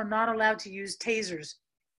 cops are not allowed to use tasers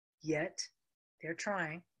yet. They're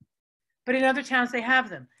trying. But in other towns, they have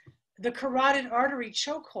them. The carotid artery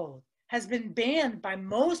chokehold has been banned by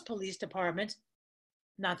most police departments,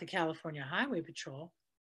 not the California Highway Patrol.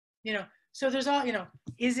 So there's all,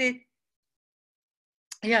 is it?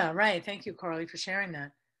 Yeah, right. Thank you, Carly, for sharing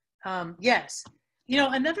that. Yes.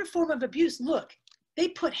 Another form of abuse, look, they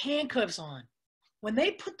put handcuffs on. When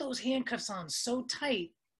they put those handcuffs on so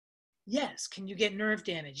tight, yes, can you get nerve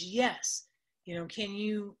damage? Yes. Can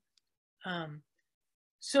you, oh,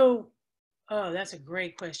 that's a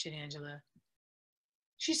great question, Angela.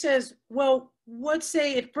 She says, well, what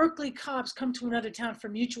say if Berkeley cops come to another town for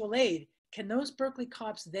mutual aid? Can those Berkeley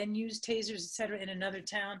cops then use tasers, et cetera, in another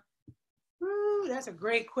town? Ooh, that's a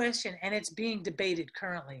great question, and it's being debated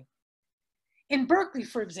currently. In Berkeley,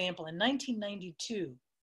 for example, in 1992,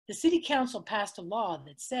 the city council passed a law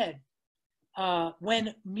that said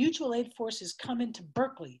when mutual aid forces come into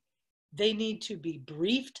Berkeley, they need to be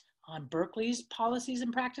briefed on Berkeley's policies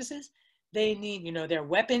and practices. They need, their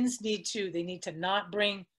weapons they need to not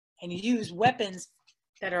bring and use weapons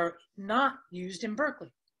that are not used in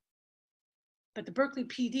Berkeley. But the Berkeley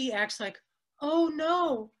PD acts like, oh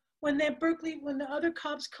no, when the other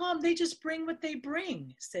cops come, they just bring what they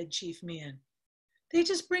bring, said Chief Meehan. They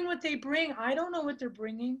just bring what they bring. I don't know what they're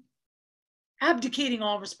bringing. Abdicating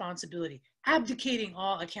all responsibility, abdicating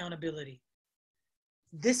all accountability.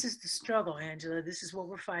 This is the struggle, Angela. This is what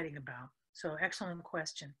we're fighting about. So excellent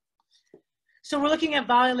question. So we're looking at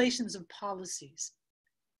violations of policies.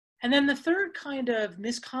 And then the third kind of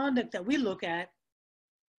misconduct that we look at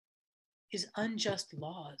is unjust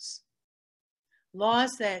laws.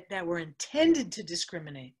 Laws that were intended to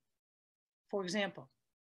discriminate. For example,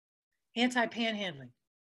 anti-panhandling.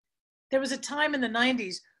 There was a time in the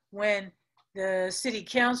 90s when the city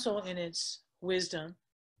council, in its wisdom,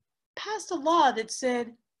 passed a law that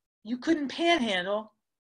said you couldn't panhandle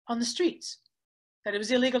on the streets, that it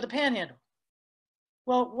was illegal to panhandle.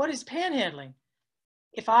 Well, what is panhandling?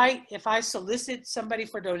 If I solicit somebody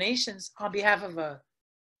for donations on behalf of a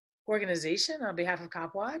organization, on behalf of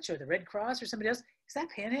Copwatch or the Red Cross or somebody else, is that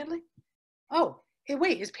panhandling? Oh,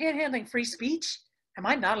 wait, is panhandling free speech? Am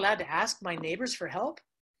I not allowed to ask my neighbors for help?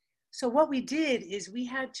 So what we did is we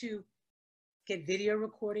had to get video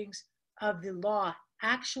recordings of the law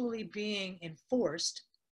actually being enforced.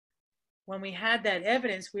 When we had that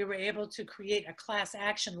evidence, we were able to create a class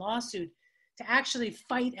action lawsuit to actually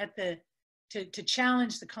fight to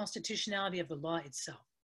challenge the constitutionality of the law itself.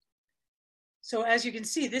 So as you can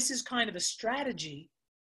see, this is kind of a strategy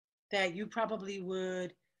that you probably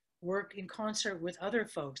would work in concert with other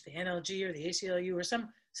folks, the NLG or the ACLU or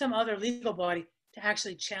some other legal body, to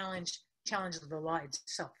actually challenge the law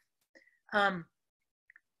itself. All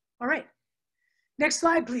right, next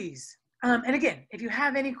slide, please. And again, if you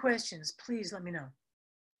have any questions, please let me know.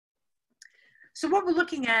 So what we're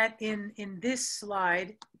looking at in this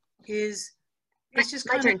slide is it's just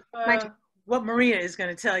kind of what Maria is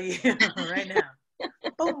going to tell you right now.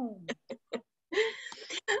 Boom.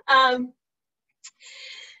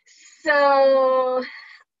 So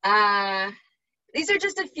these are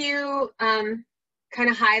just a few kind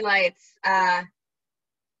of highlights.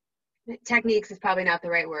 Techniques is probably not the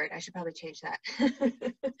right word. I should probably change that.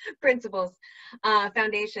 Principles,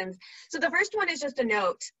 foundations. So the first one is just a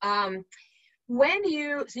note. When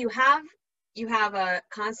you have a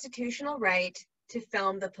constitutional right to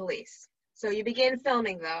film the police. So you begin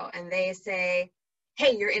filming though, and they say,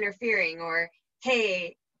 hey, you're interfering, or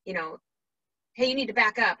hey, hey, you need to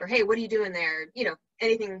back up, or hey, what are you doing there? You know,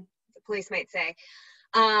 anything the police might say.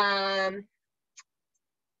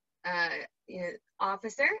 You know,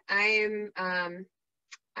 officer, I'm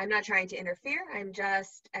not trying to interfere. I'm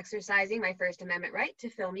just exercising my First Amendment right to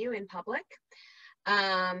film you in public.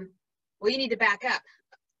 Well, you need to back up.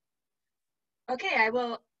 Okay, I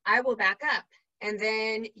will back up. And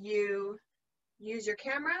then you use your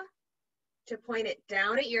camera to point it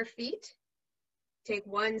down at your feet. Take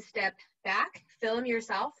one step back, film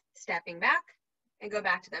yourself stepping back, and go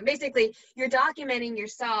back to them. Basically, you're documenting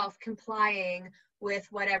yourself complying with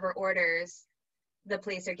whatever orders the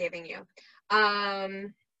police are giving you.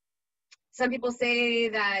 Some people say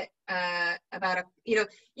that you know,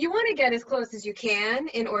 you want to get as close as you can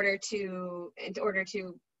in order to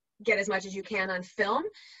get as much as you can on film.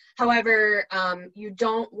 However, you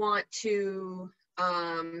don't want to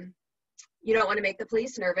make the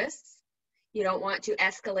police nervous. You don't want to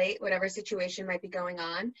escalate whatever situation might be going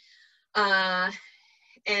on.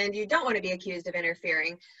 And you don't want to be accused of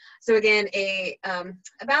interfering. So again,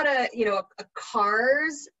 about a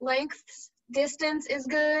car's length distance is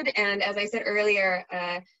good. And as I said earlier,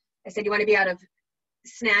 I said you want to be out of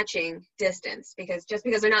snatching distance, because just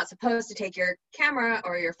because they're not supposed to take your camera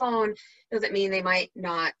or your phone doesn't mean they might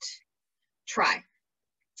not try.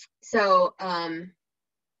 So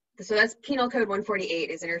so that's Penal Code 148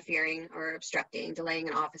 is interfering or obstructing, delaying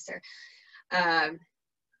an officer.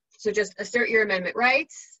 So just assert your amendment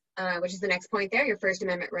rights, which is the next point there, your First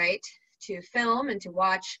Amendment right to film and to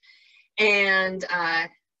watch. And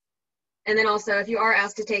then also, if you are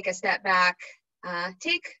asked to take a step back,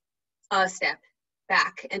 take a step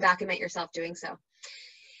back and document yourself doing so.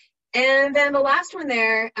 And then the last one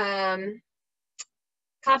there,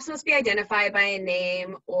 cops must be identified by a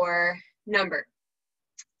name or number.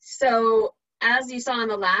 So as you saw on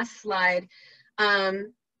the last slide,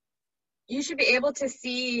 you should be able to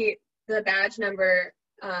see the badge number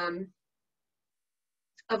of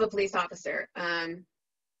a police officer,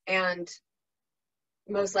 and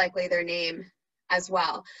most likely their name as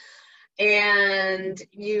well. And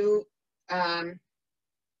you can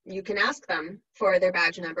ask them for their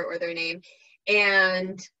badge number or their name,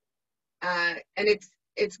 and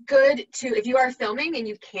it's good to, if you are filming and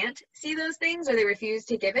you can't see those things or they refuse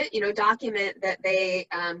to give it, you know, document that they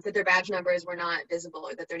that their badge numbers were not visible,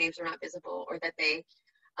 or that their names were not visible, or that they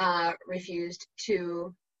refused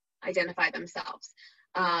to identify themselves,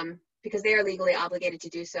 because they are legally obligated to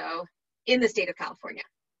do so in the state of California.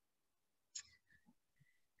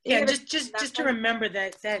 Yeah, just to remember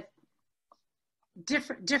that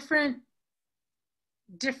different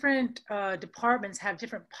departments have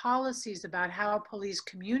different policies about how police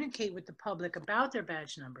communicate with the public about their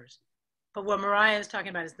badge numbers. But what Mariah is talking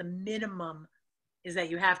about is the minimum is that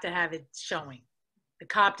you have to have it showing. The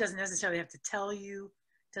cop doesn't necessarily have to tell you,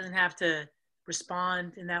 doesn't have to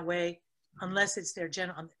respond in that way, unless it's their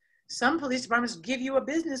general. Some police departments give you a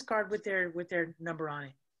business card with their number on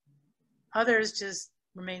it. Others just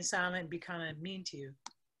remain silent and be kind of mean to you.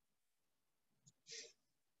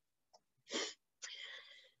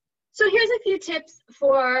 So here's a few tips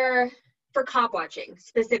for cop watching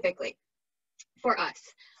specifically for us.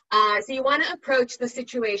 So you want to approach the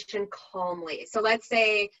situation calmly. So let's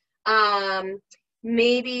say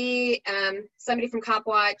maybe somebody from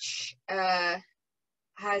Copwatch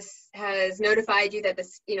has notified you that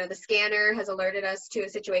the scanner has alerted us to a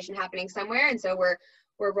situation happening somewhere, and so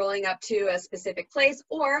we're rolling up to a specific place,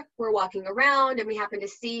 or we're walking around and we happen to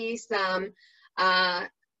see some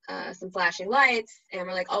flashing lights, and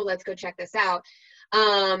we're like, oh, let's go check this out.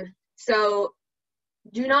 So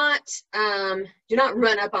do not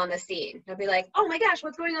run up on the scene. Don't be like, oh my gosh,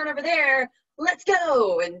 what's going on over there? Let's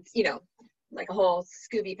go. And, you know, like a whole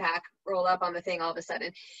Scooby pack roll up on the thing all of a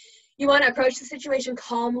sudden. You want to approach the situation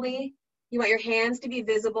calmly. You want your hands to be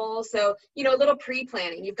visible. So, you know, a little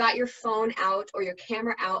pre-planning. You've got your phone out or your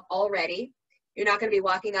camera out already. You're not going to be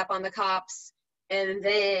walking up on the cops and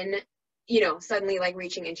then, you know, suddenly like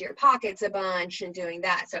reaching into your pockets a bunch and doing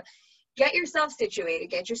that. So get yourself situated,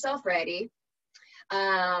 get yourself ready.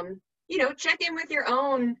 You know, check in with your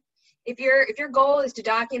own. If your goal is to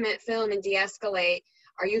document, film, and de-escalate,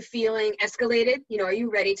 are you feeling escalated? You know, are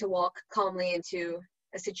you ready to walk calmly into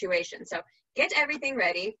a situation? So get everything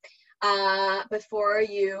ready before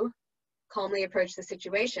you calmly approach the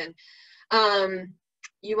situation.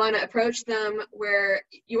 You want to approach them where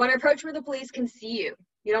the police can see you.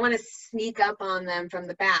 You don't want to sneak up on them from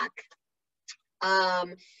the back.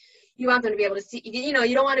 You want them to be able to see, you know,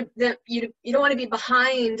 you don't want to be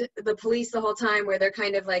behind the police the whole time where they're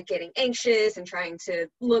kind of like getting anxious and trying to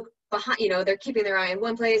look behind, you know, they're keeping their eye in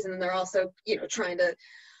one place and then they're also, you know, trying to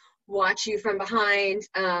watch you from behind.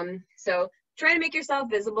 So try to make yourself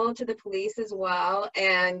visible to the police as well,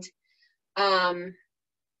 and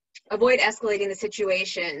avoid escalating the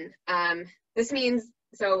situation. This means,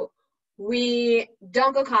 so we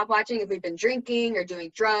don't go cop watching if we've been drinking or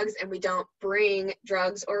doing drugs, and we don't bring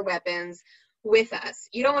drugs or weapons with us.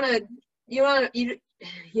 You don't want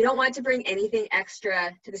to bring anything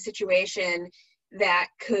extra to the situation that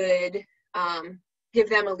could give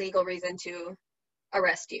them a legal reason to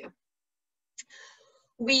arrest you.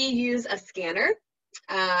 We use a scanner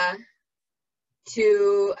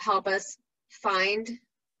to help us find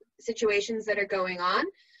situations that are going on.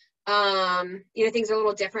 You know, things are a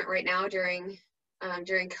little different right now during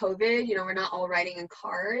COVID. You know, we're not all riding in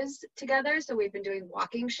cars together, so we've been doing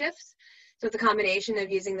walking shifts. So it's a combination of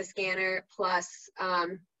using the scanner plus,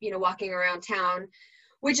 you know, walking around town,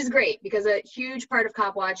 which is great because a huge part of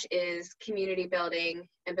Copwatch is community building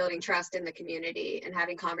and building trust in the community and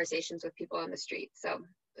having conversations with people on the street. So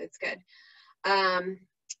it's good. And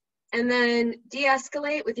then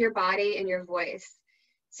de-escalate with your body and your voice.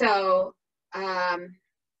 So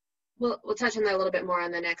we'll touch on that a little bit more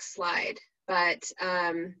on the next slide, but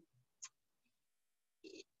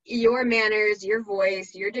your manners, your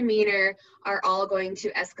voice, your demeanor are all going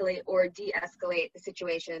to escalate or de-escalate the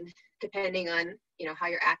situation depending on, you know, how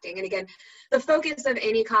you're acting. And again, the focus of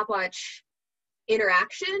any Copwatch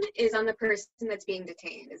interaction is on the person that's being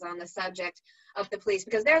detained, is on the subject of the police,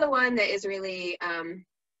 because they're the one that is really,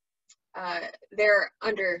 they're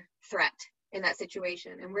under threat in that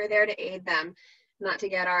situation, and we're there to aid them, not to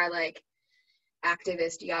get our like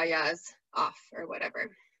activist yayas off or whatever.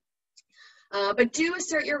 But do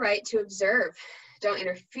assert your right to observe. Don't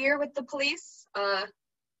interfere with the police.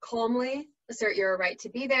 Calmly assert your right to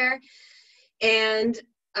be there, and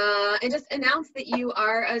just announce that you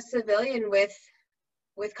are a civilian with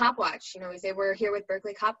Copwatch. You know, we say we're here with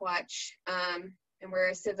Berkeley Copwatch, and we're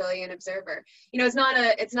a civilian observer. You know,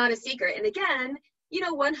 it's not a secret. And again, you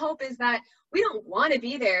know, one hope is that we don't want to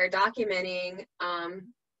be there documenting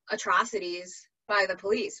atrocities by the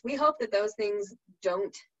police. We hope that those things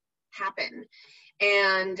don't happen.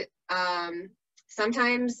 And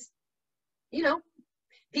sometimes, you know,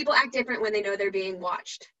 people act different when they know they're being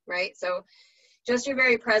watched, right? So just your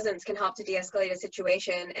very presence can help to de-escalate a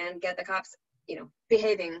situation and get the cops, you know,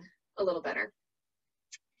 behaving a little better.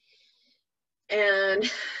 And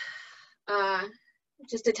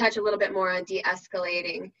just to touch a little bit more on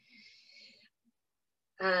de-escalating.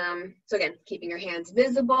 So again, keeping your hands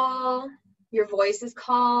visible, your voice is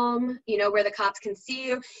calm, you know, where the cops can see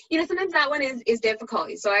you. You know, sometimes that one is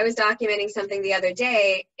difficult. So I was documenting something the other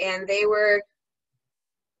day, and they were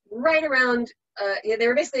right around, you know, they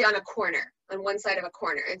were basically on a corner, on one side of a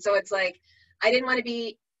corner. And so it's like, I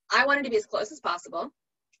wanted to be as close as possible,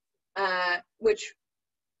 and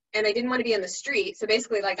I didn't want to be in the street. So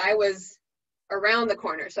basically, like, I was around the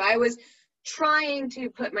corner. So I was trying to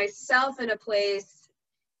put myself in a place.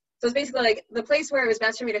 So it's basically like the place where it was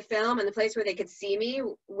best for me to film and the place where they could see me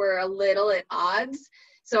were a little at odds.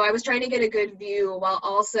 So I was trying to get a good view while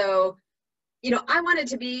also, you know, I wanted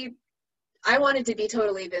to be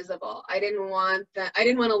totally visible. I didn't want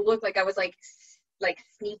to look like I was like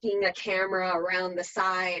sneaking a camera around the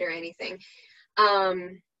side or anything.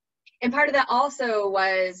 And part of that also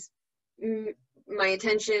was my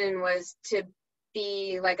intention was to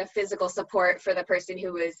be like a physical support for the person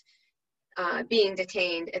who was being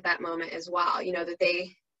detained at that moment as well. You know, that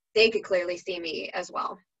they could clearly see me as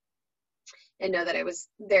well and know that I was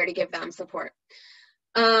there to give them support.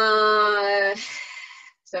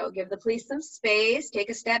 So give the police some space, take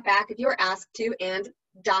a step back if you're asked to, and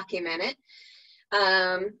document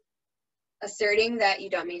it. Asserting that you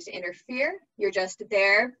don't mean to interfere, you're just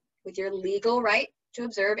there with your legal right to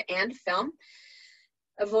observe and film.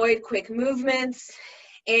 Avoid quick movements,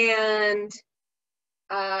 and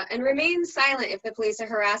remain silent if the police are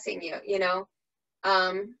harassing you. You know,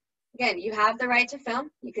 again, you have the right to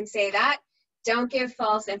film. You can say that. Don't give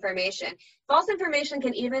false information. False information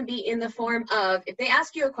can even be in the form of, if they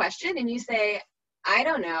ask you a question and you say, I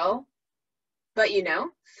don't know, but you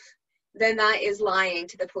know, then that is lying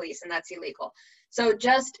to the police, and that's illegal. So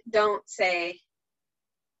just don't say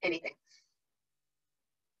anything.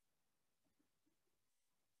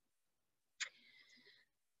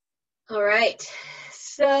 All right,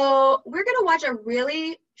 so we're gonna watch a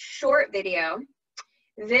really short video.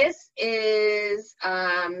 This is,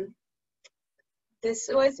 this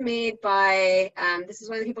was made by, this is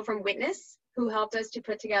one of the people from Witness who helped us to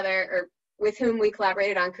put together, or with whom we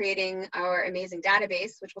collaborated on creating our amazing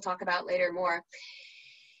database, which we'll talk about later more.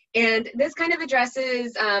 And this kind of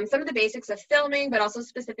addresses some of the basics of filming, but also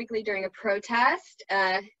specifically during a protest.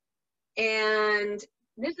 And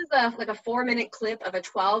this is like a 4-minute clip of a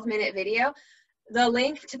 12-minute video. The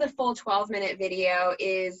link to the full 12-minute video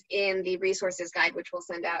is in the resources guide, which we'll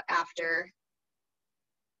send out after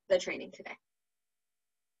the training today.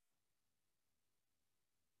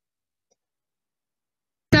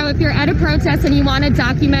 So if you're at a protest and you want to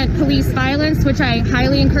document police violence, which I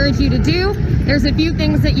highly encourage you to do, there's a few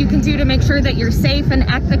things that you can do to make sure that you're safe and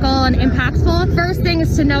ethical and impactful. First thing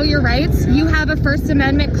is to know your rights. You have a First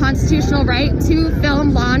Amendment constitutional right to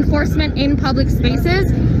film law enforcement in public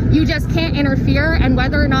spaces. You just can't interfere, and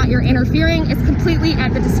whether or not you're interfering is completely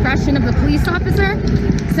at the discretion of the police officer.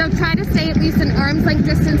 So try to stay at least an arm's length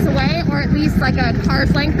distance away, or at least like a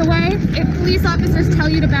car's length away. If police officers tell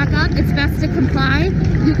you to back up, it's best to comply.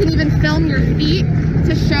 You can even film your feet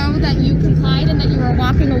to show that you complied and that you were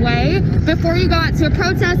walking away. Before you go out to a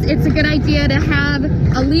protest, it's a good idea to have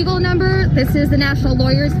a legal number. This is the National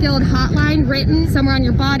Lawyers Guild hotline, written somewhere on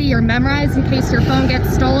your body or memorized in case your phone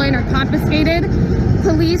gets stolen or confiscated.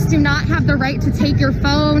 Police do not have the right to take your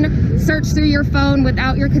phone, search through your phone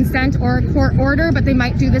without your consent or a court order, but they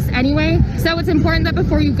might do this anyway. So it's important that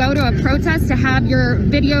before you go to a protest to have your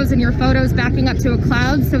videos and your photos backing up to a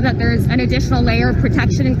cloud so that there's an additional layer of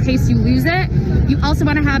protection in case you lose it. You also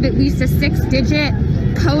want to have at least a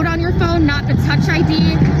 6-digit code on your phone, not the Touch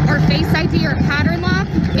ID or Face ID or pattern lock.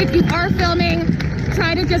 If you are filming,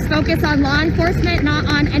 try to just focus on law enforcement, not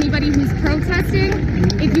on anybody who's protesting.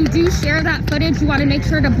 If you do share that footage, you want to make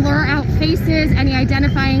sure to blur out faces, any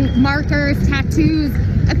identifying markers, tattoos,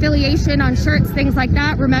 affiliation on shirts, things like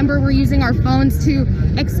that. Remember, we're using our phones to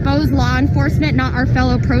expose law enforcement, not our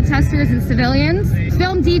fellow protesters and civilians.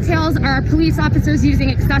 Film details: are police officers using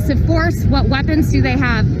excessive force? What weapons do they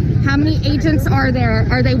have? How many agents are there?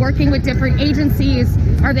 Are they working with different agencies?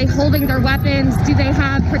 Are they holding their weapons? Do they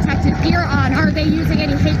have protective gear on? Are they using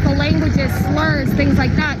any hateful languages, slurs, things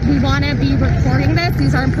like that? We want to be recording this.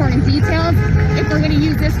 These are important details if we're going to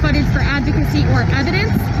use this footage for advocacy or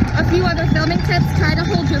evidence. A few other filming tips: try to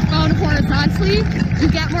hold your phone horizontally. You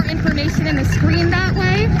get more information in the screen that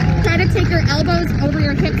way. Try to take your elbows over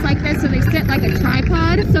your hips like this so they sit like a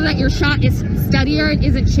tripod so that your shot is steadier and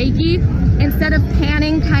isn't shaky. Instead of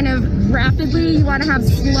panning kind of rapidly, you want to have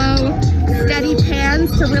slow, steady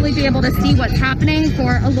pans to really be able to see what's happening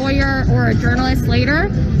for a lawyer or a journalist later.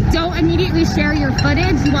 Don't immediately share your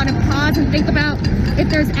footage. You want to pause and think about if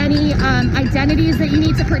there's any identities that you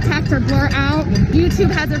need to protect or blur out. YouTube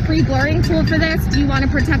has a free blurring tool for this. Do you want to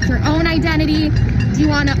protect your own identity? Do you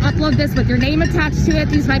want to upload this with your name attached to it?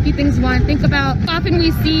 These might be things you want to think about. Often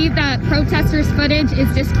we see that protesters' footage is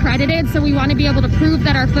discredited, so we want to be able to prove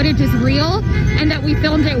that our footage is real and that we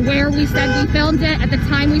filmed it where we said we filmed it at the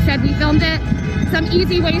time we said we filmed it. Some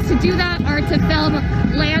easy ways to do that are to film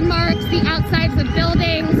landmarks, the outsides of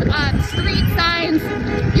buildings, street signs,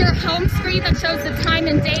 your home screen that shows the time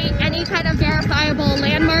and date, any kind of verifiable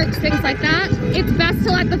landmarks, things like that. It's best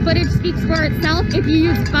to let the footage speak for itself. If you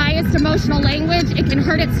use biased emotional language, it can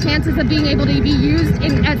hurt its chances of being able to be used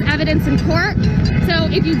as evidence in court.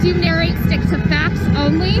 So if you do narrate, stick to facts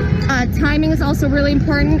only. Timing is also really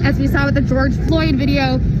important. As we saw with the George Floyd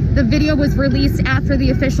video, the video was released after the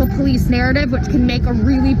official police narrative, which can make a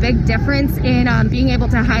really big difference in being able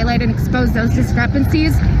to highlight and expose those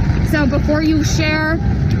discrepancies. So before you share,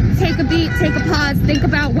 take a beat, take a pause, think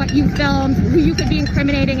about what you filmed, who you could be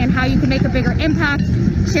incriminating, and how you can make a bigger impact.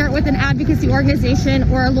 Share it with an advocacy organization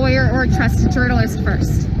or a lawyer or a trusted journalist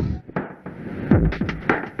first.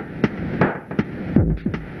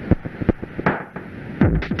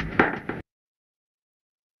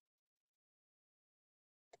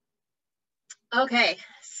 Okay,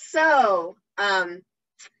 so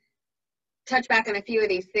touch back on a few of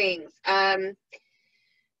these things.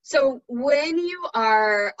 So when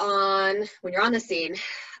you're on the scene,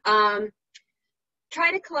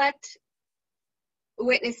 try to collect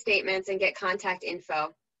witness statements and get contact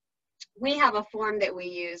info. We have a form that we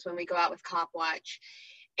use when we go out with Copwatch,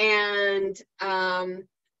 and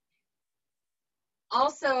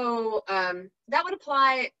also that would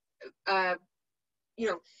apply,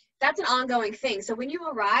 that's an ongoing thing. So when you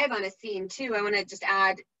arrive on a scene too, I want to just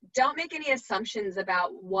add, don't make any assumptions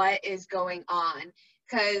about what is going on,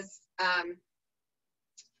 because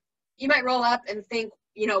you might roll up and think,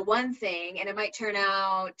 one thing, and it might turn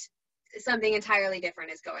out something entirely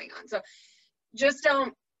different is going on. So just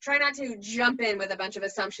try not to jump in with a bunch of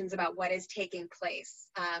assumptions about what is taking place.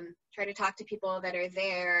 Try to talk to people that are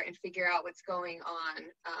there and figure out what's going on.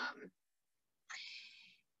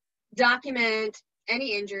 Document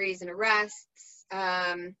any injuries and arrests.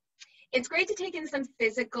 it's great to take in some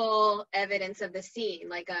physical evidence of the scene,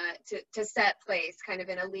 like to set place kind of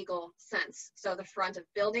in a legal sense. So the front of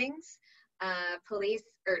buildings,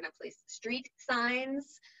 street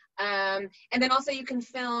signs, and then also you can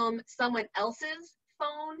film someone else's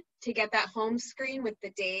phone to get that home screen with the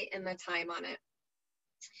date and the time on it.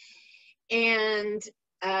 And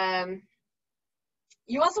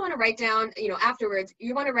you also want to write down, afterwards,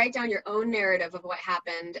 you want to write down your own narrative of what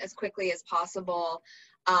happened as quickly as possible,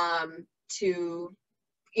 while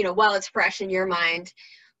it's fresh in your mind.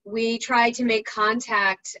 We try to make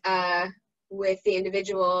contact with the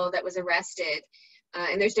individual that was arrested,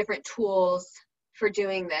 and there's different tools for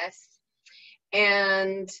doing this.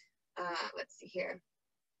 And let's see here.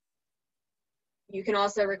 You can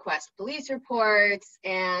also request police reports,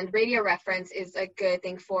 and radio reference is a good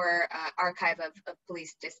thing for archive of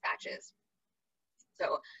police dispatches.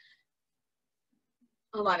 So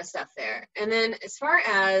a lot of stuff there. And then as far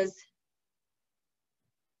as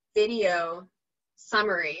video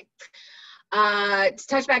summary, to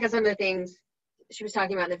touch back on some of the things she was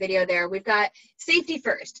talking about in the video there, we've got safety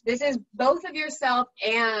first. This is both of yourself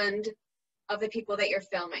and of the people that you're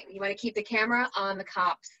filming. You want to keep the camera on the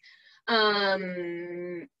cops.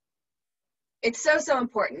 It's so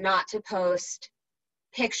important not to post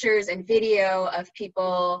pictures and video of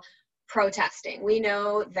people protesting. We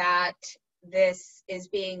know that this is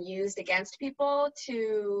being used against people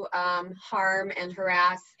to harm and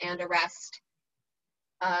harass and arrest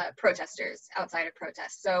protesters outside of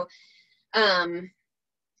protests. So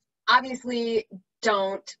obviously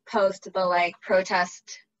don't post the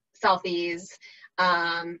protest selfies,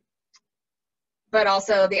 but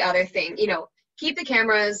also the other thing, keep the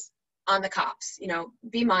cameras on the cops,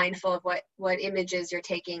 be mindful of what images you're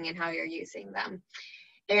taking and how you're using them.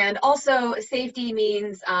 And also safety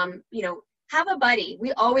means, have a buddy.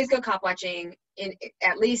 We always go cop watching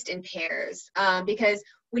at least in pairs, because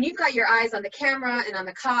when you've got your eyes on the camera and on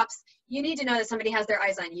the cops, you need to know that somebody has their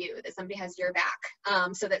eyes on you, that somebody has your back,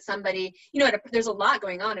 so that somebody, there's a lot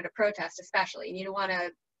going on at a protest especially, and you don't want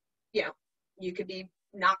to, you could be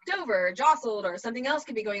knocked over or jostled, or something else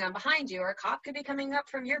could be going on behind you, or a cop could be coming up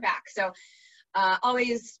from your back. So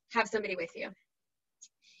always have somebody with you.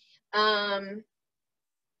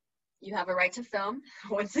 You have a right to film.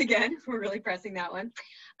 Once again, we're really pressing that one.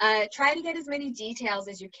 Try to get as many details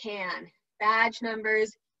as you can. Badge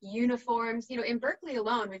numbers, uniforms. In Berkeley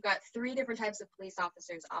alone, we've got 3 different types of police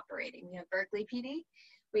officers operating. We have Berkeley PD,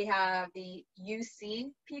 we have the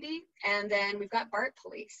UC PD, and then we've got BART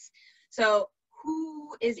police. So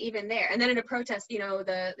who is even there? And then in a protest,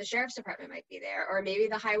 the sheriff's department might be there, or maybe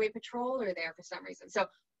the highway patrol are there for some reason. So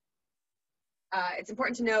it's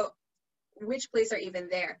important to know which police are even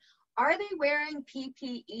there. Are they wearing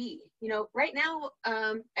PPE? Right now,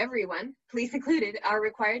 everyone, police included, are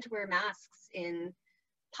required to wear masks in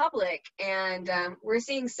public, and we're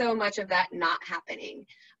seeing so much of that not happening.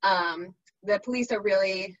 The police are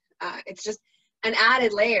really, it's just an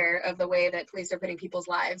added layer of the way that police are putting people's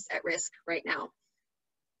lives at risk right now.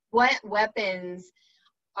 What weapons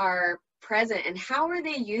are present and how are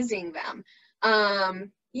they using them?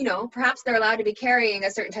 Perhaps they're allowed to be carrying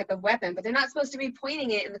a certain type of weapon, but they're not supposed to be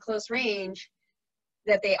pointing it in the close range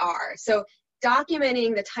that they are. So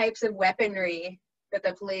documenting the types of weaponry that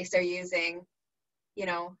the police are using,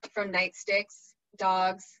 from nightsticks,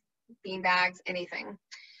 dogs, beanbags, anything.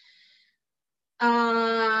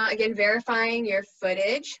 Again, verifying your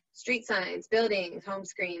footage, street signs, buildings, home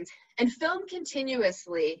screens, and film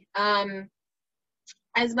continuously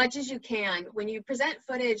as much as you can. When you present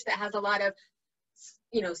footage that has a lot of,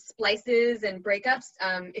 splices and breakups,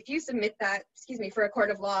 if you submit that, for a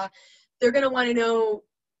court of law, they're going to want to know,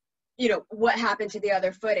 what happened to the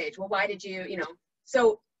other footage. Well, why did you,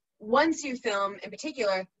 so once you film in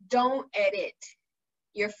particular, don't edit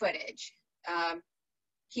your footage.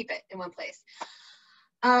 Keep it in one place.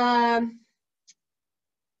 As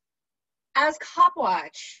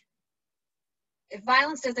Copwatch, if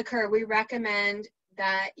violence does occur, we recommend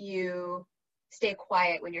that you stay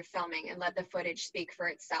quiet when you're filming and let the footage speak for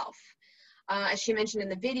itself. As she mentioned in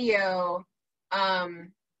the video,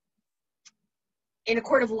 in a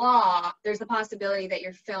court of law, there's the possibility that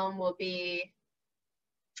your film will be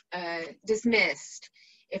dismissed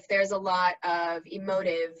if there's a lot of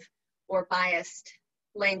emotive or biased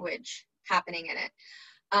language happening in it.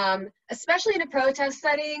 Especially in a protest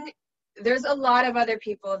setting, there's a lot of other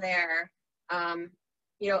people there. A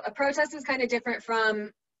protest is kind of different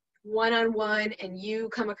from one-on-one, and you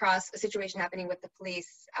come across a situation happening with the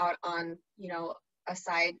police out on, a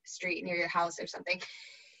side street near your house or something.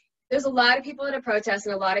 there's a lot of people at a protest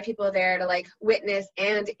and a lot of people there to like witness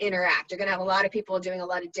and interact. You're gonna have a lot of people doing a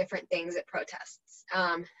lot of different things at protests.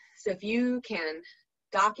 So if you can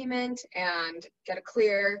document and get a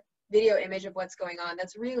clear video image of what's going on,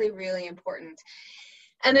 that's really, really important.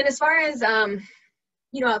 And then as far as,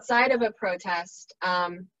 you know, outside of a protest,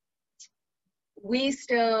 we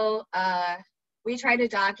still, we try to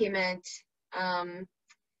document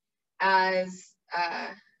as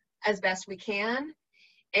best we can,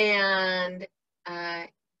 and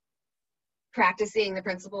practicing the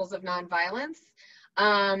principles of nonviolence.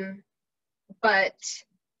 But,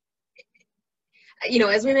 you know,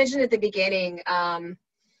 as we mentioned at the beginning,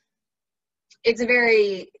 it's a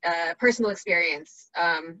very personal experience,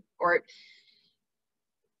 or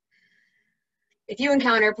if you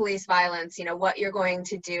encounter police violence, you know, what you're going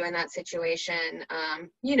to do in that situation,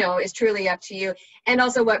 you know, is truly up to you, and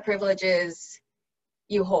also what privileges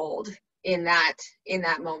you hold in that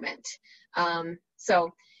moment.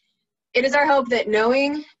 So it is our hope that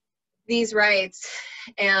knowing these rights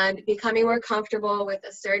and becoming more comfortable with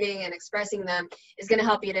asserting and expressing them is going to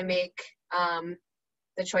help you to make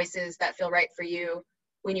the choices that feel right for you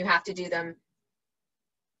when you have to do them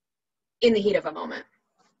in the heat of a moment.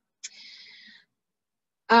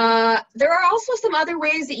 There are also some other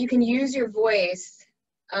ways that you can use your voice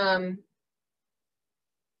in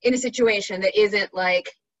a situation that isn't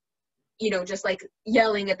like, you know, just like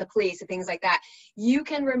yelling at the police and things like that. You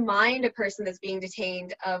can remind a person that's being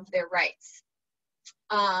detained of their rights.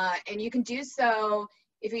 And you can do so,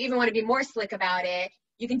 if you even want to be more slick about it,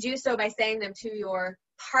 you can do so by saying them to your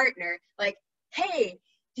partner, like, hey,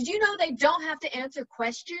 did you know they don't have to answer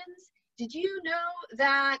questions? Did you know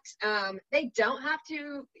that they don't have to,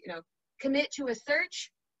 you know, commit to a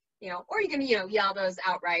search? You know, or you can, you know, yell those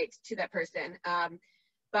outright to that person.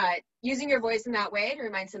 But using your voice in that way to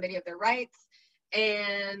remind somebody of their rights,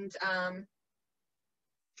 and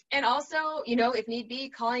also, you know, if need be,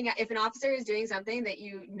 calling out, if an officer is doing something that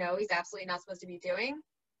you know he's absolutely not supposed to be doing,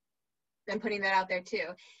 then putting that out there too.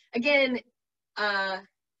 Again,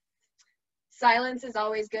 silence is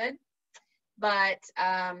always good, but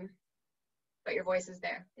your voice is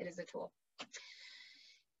there. It is a tool.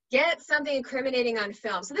 Get something incriminating on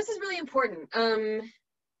film. So this is really important.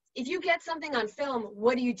 If you get something on film,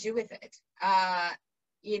 what do you do with it?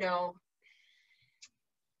 You know,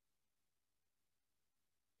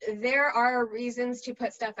 there are reasons to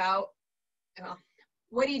put stuff out. Well,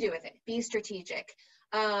 what do you do with it? Be strategic.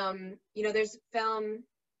 You know, there's film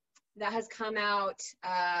that has come out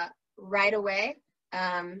right away.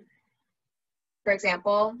 For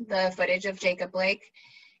example, the footage of Jacob Blake,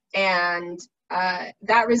 and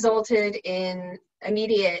that resulted in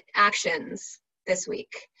immediate actions this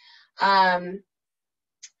week.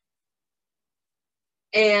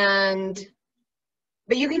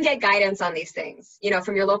 But you can get guidance on these things, you know,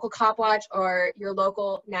 from your local Copwatch or your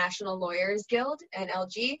local National Lawyers Guild,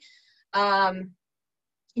 NLG.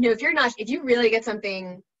 You know, if you really get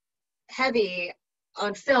something heavy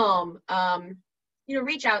on film, you know,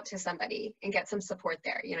 reach out to somebody and get some support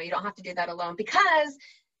there. You know, you don't have to do that alone, because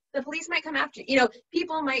the police might come after you. You know,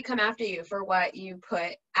 people might come after you for what you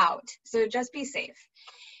put out. So just be safe.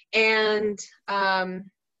 And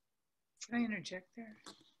can I interject there?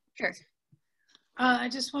 Sure. I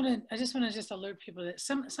just want to alert people that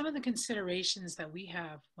some of the considerations that we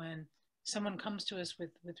have when someone comes to us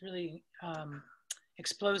with really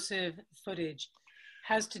explosive footage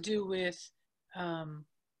has to do with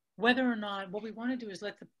whether or not, what we want to do is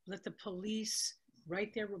let the police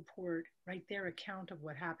write their report, write their account of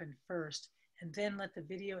what happened first, and then let the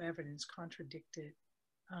video evidence contradict it.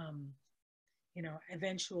 You know,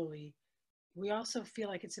 eventually. We also feel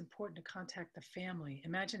like it's important to contact the family.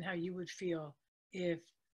 Imagine how you would feel if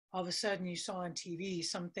all of a sudden you saw on TV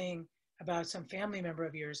something about some family member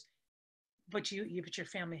of yours, but your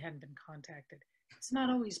family hadn't been contacted. It's not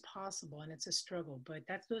always possible, and it's a struggle, but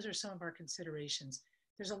those are some of our considerations.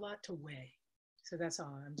 There's a lot to weigh. So that's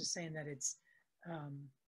all. I'm just saying that it's,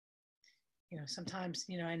 you know, sometimes,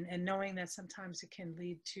 you know, and knowing that sometimes it can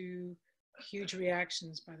lead to huge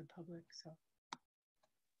reactions by the public, so.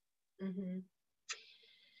 Mm-hmm.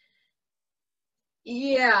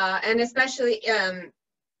 Yeah, and especially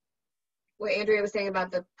what Andrea was saying about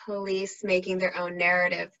the police making their own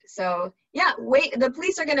narrative. So yeah, the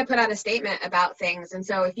police are going to put out a statement about things, and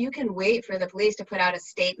so if you can wait for the police to put out a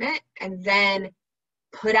statement and then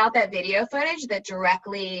put out that video footage that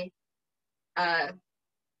directly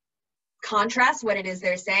contrasts what it is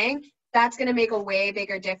they're saying, that's going to make a way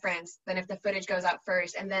bigger difference than if the footage goes out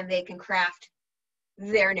first and then they can craft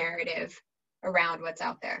their narrative around what's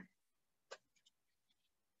out there.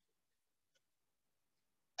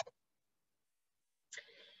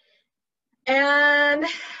 And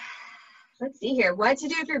let's see here, what to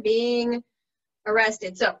do if you're being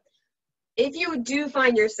arrested. So if you do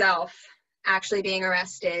find yourself actually being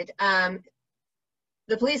arrested,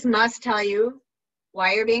 the police must tell you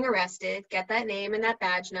why you're being arrested, get that name and that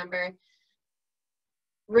badge number,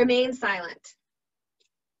 remain silent,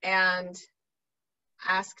 and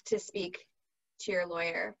ask to speak to your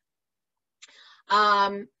lawyer.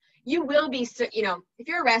 You will be, you know, if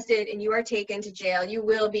you're arrested and you are taken to jail, you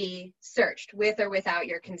will be searched with or without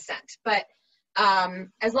your consent. But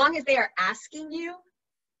as long as they are asking you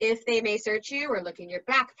if they may search you or look in your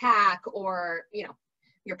backpack or, you know,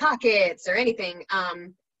 your pockets or anything,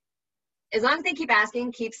 as long as they keep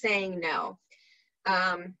asking, keep saying no.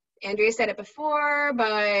 Andrea said it before,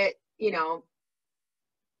 but, you know,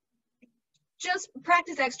 just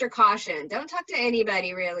practice extra caution. Don't talk to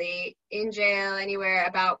anybody really in jail, anywhere,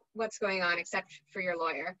 about what's going on except for your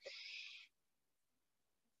lawyer.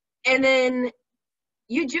 And then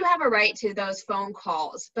you do have a right to those phone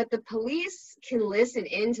calls, but the police can listen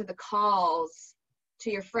into the calls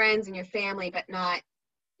to your friends and your family, but not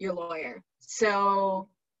your lawyer. So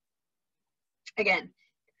again,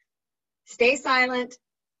 stay silent,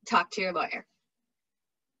 talk to your lawyer.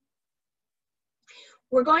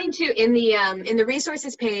 We're going to, in the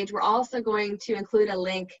resources page, we're also going to include a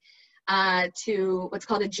link to what's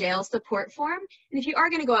called a jail support form. And if you are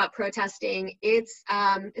going to go out protesting, it's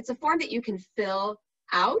a form that you can fill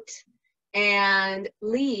out and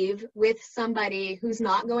leave with somebody who's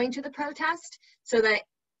not going to the protest, so that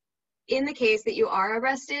in the case that you are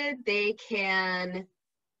arrested, they can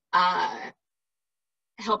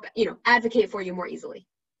help, you know, advocate for you more easily.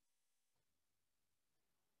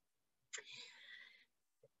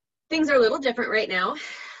 Things are a little different right now.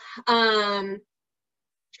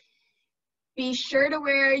 Be sure to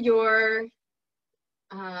wear your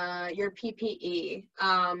PPE.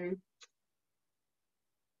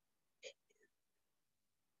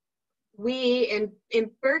 We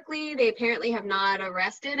in Berkeley, they apparently have not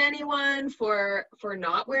arrested anyone for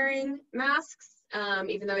not wearing masks,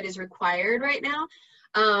 even though it is required right now.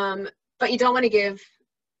 But you don't want to give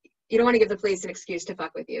the police an excuse to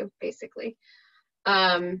fuck with you, basically.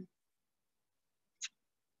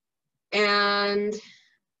 And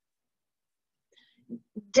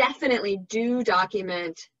definitely do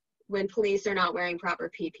document when police are not wearing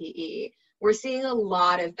proper PPE. We're seeing a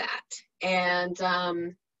lot of that. And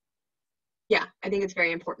yeah, I think it's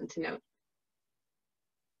very important to note.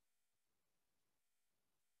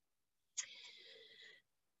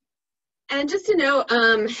 And just to note,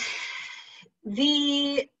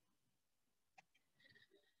 the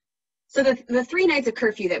 3 nights of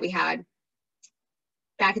curfew that we had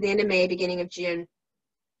back at the end of May, beginning of June,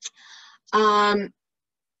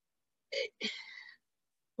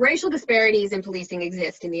 racial disparities in policing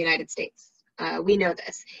exist in the United States. We know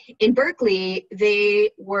this. In Berkeley,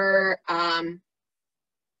 they were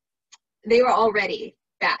already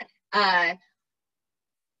bad.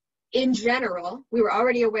 In general, we were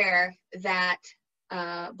already aware that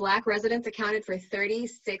Black residents accounted for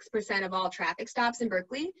 36% of all traffic stops in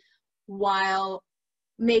Berkeley, while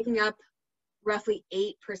making up roughly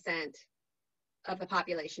 8% of the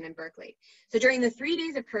population in Berkeley. So during the 3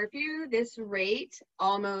 days of curfew, this rate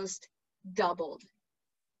almost doubled.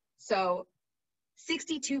 So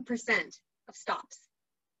 62% of stops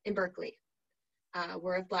in Berkeley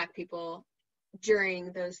were of Black people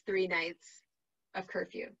during those 3 nights of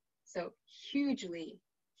curfew. So hugely,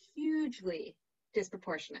 hugely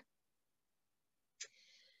disproportionate.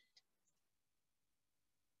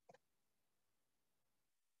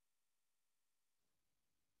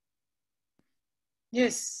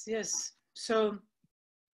 Yes, yes. So,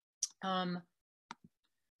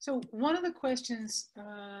 so one of the questions,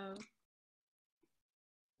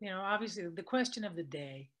 you know, obviously the question of the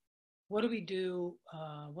day, what do we do?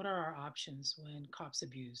 What are our options when cops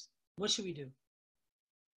abuse? What should we do?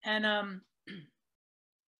 And,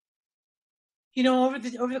 you know,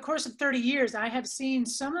 over the course of 30 years, I have seen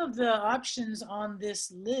some of the options on this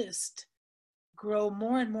list grow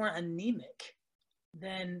more and more anemic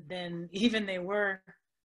than even they were,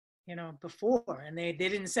 you know, before, and they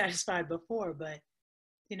didn't satisfy before. But,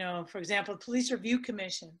 you know, for example, Police Review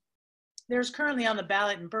Commission, there's currently on the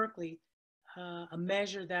ballot in Berkeley a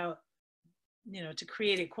measure that, you know, to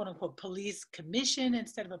create a quote unquote police commission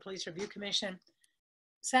instead of a police review commission.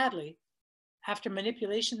 Sadly, after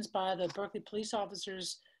manipulations by the Berkeley Police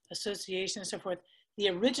Officers Association and so forth, the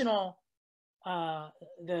original,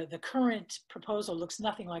 the current proposal looks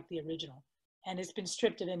nothing like the original. And it's been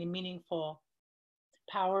stripped of any meaningful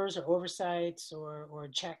powers or oversights or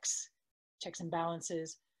checks and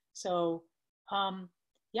balances. So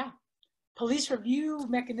yeah, police review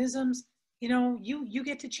mechanisms, you know, you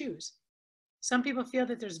get to choose. Some people feel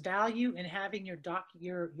that there's value in having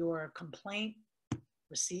your complaint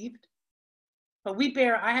received. But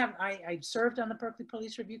I served on the Berkeley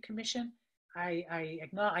Police Review Commission.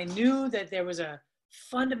 I knew that there was a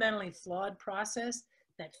fundamentally flawed process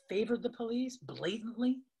that favored the police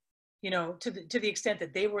blatantly, you know, to the extent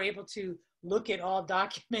that they were able to look at all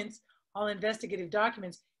documents, all investigative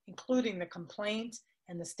documents, including the complaint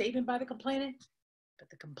and the statement by the complainant, but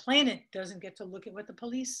the complainant doesn't get to look at what the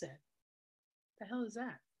police said. The hell is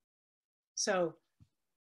that? So,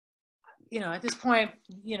 you know, at this point,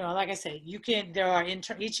 you know, like I say,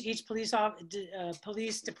 each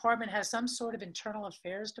police department has some sort of internal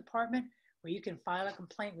affairs department where you can file a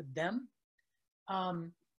complaint with them.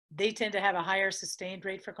 They tend to have a higher sustained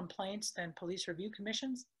rate for complaints than police review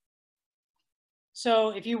commissions. So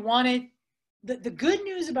if you wanted, the good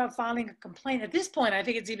news about filing a complaint at this point, I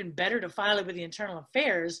think it's even better to file it with the internal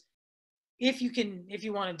affairs if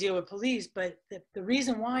you want to deal with police. But the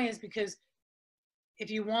reason why is because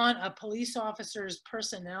if you want a police officer's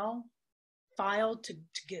personnel filed to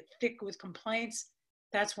get thick with complaints,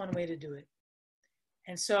 that's one way to do it.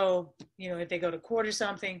 And so, you know, if they go to court or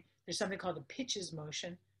something, there's something called a pitches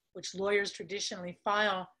motion, which lawyers traditionally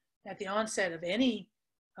file at the onset of any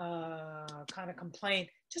kind of complaint,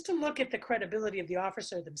 just to look at the credibility of the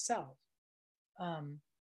officer themselves.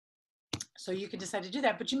 So you can decide to do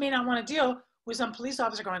that, but you may not want to deal with some police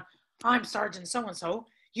officer going, I'm Sergeant so-and-so,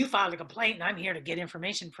 you filed a complaint and I'm here to get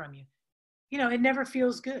information from you. You know, it never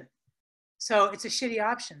feels good. So it's a shitty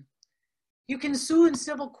option. You can sue in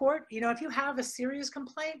civil court. You know, if you have a serious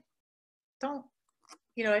complaint, don't,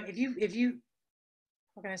 you know, if you,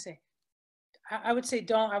 what can I say? I would say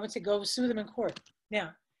don't, I would say go sue them in court. Yeah.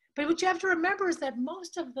 But what you have to remember is that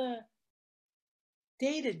most of the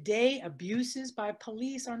day-to-day abuses by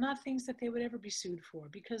police are not things that they would ever be sued for,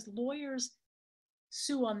 because lawyers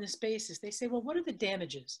sue on this basis. They say, well, what are the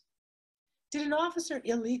damages? Did an officer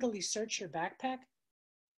illegally search your backpack?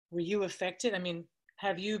 Were you affected? I mean,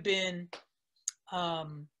 have you been,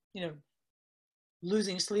 you know,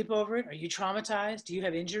 losing sleep over it? Are you traumatized? Do you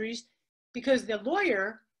have injuries? Because the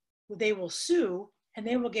lawyer, they will sue and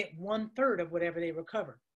they will get 1/3 of whatever they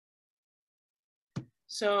recover.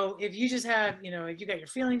 So if you just have, you know, if you got your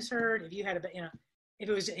feelings hurt, if you had a, you know, if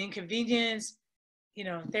it was an inconvenience, you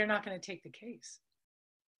know, they're not going to take the case.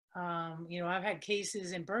 You know, I've had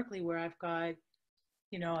cases in Berkeley where I've got,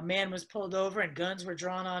 you know, a man was pulled over and guns were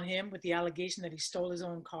drawn on him with the allegation that he stole his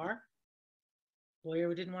own car.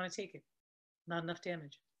 Lawyer didn't want to take it. Not enough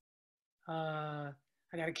damage. I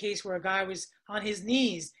got a case where a guy was on his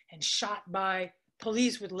knees and shot by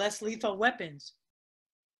police with less lethal weapons.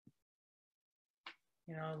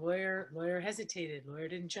 You know, lawyer hesitated. Lawyer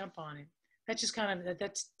didn't jump on it. That just kind of,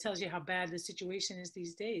 that tells you how bad the situation is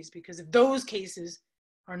these days, because if those cases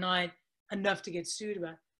are not enough to get sued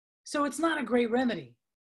about. So it's not a great remedy.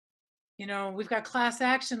 You know, we've got class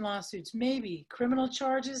action lawsuits, maybe criminal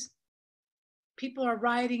charges. People are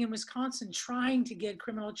rioting in Wisconsin trying to get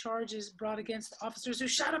criminal charges brought against officers who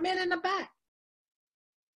shot a man in the back.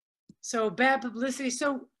 So bad publicity.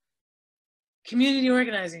 So community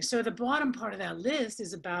organizing. So the bottom part of that list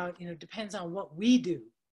is about, you know, depends on what we do.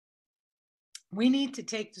 We need to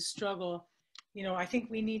take the struggle, you know, I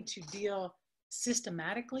think we need to deal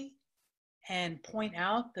systematically and point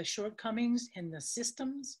out the shortcomings in the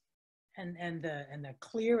systems and the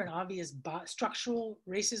clear and obvious structural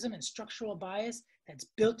racism and structural bias that's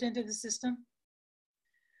built into the system.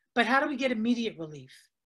 But how do we get immediate relief?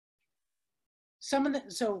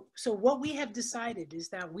 So what we have decided is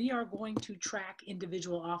that we are going to track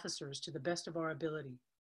individual officers to the best of our ability.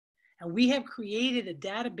 And we have created a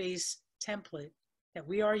database template that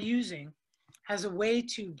we are using as a way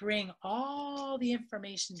to bring all the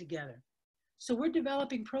information together. So we're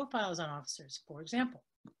developing profiles on officers. For example,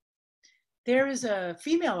 there is a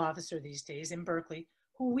female officer these days in Berkeley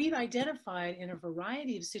who we've identified in a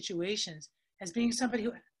variety of situations as being somebody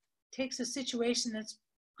who takes a situation that's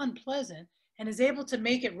unpleasant and is able to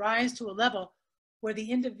make it rise to a level where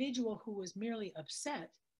the individual who was merely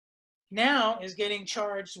upset now is getting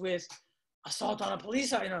charged with assault on a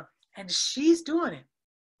police officer, you know, and she's doing it.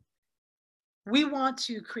 We want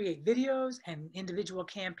to create videos and individual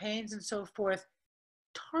campaigns and so forth,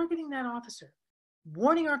 targeting that officer,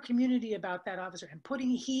 warning our community about that officer, and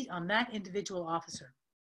putting heat on that individual officer.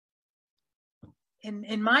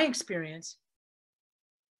 In my experience,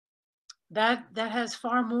 that has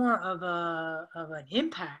far more of an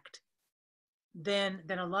impact than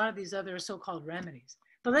a lot of these other so-called remedies.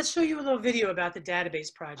 But let's show you a little video about the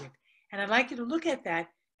database project. And I'd like you to look at that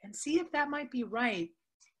and see if that might be right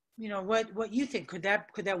you know, what you think. Could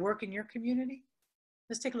that work in your community?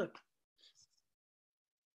 Let's take a look.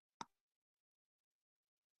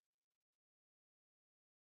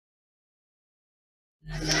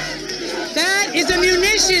 That is a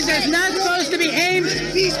munition that's not supposed to be aimed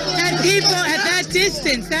at people at that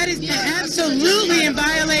distance. That is absolutely in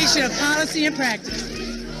violation of policy and practice.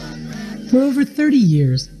 For over 30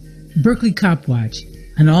 years, Berkeley Copwatch,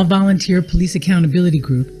 an all-volunteer police accountability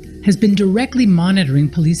group, has been directly monitoring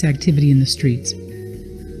police activity in the streets.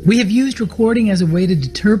 We have used recording as a way to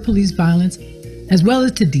deter police violence, as well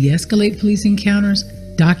as to de-escalate police encounters,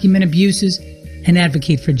 document abuses, and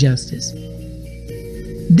advocate for justice.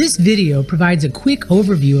 This video provides a quick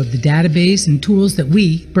overview of the database and tools that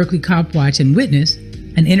we, Berkeley Copwatch and Witness,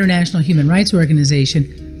 an international human rights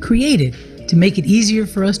organization, created to make it easier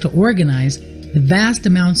for us to organize the vast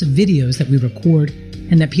amounts of videos that we record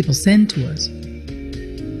and that people send to us.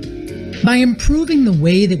 By improving the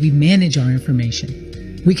way that we manage our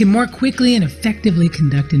information, we can more quickly and effectively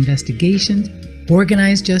conduct investigations,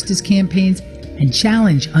 organize justice campaigns, and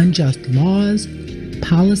challenge unjust laws,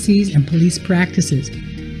 policies, and police practices.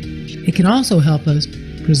 It can also help us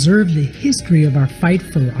preserve the history of our fight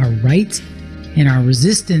for our rights and our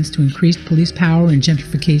resistance to increased police power and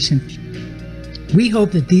gentrification. We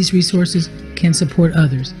hope that these resources can support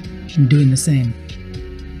others in doing the same.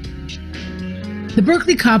 The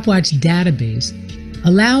Berkeley Copwatch database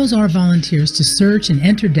allows our volunteers to search and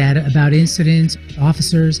enter data about incidents,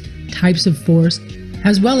 officers, types of force,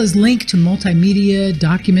 as well as link to multimedia,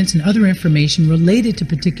 documents, and other information related to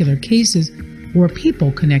particular cases or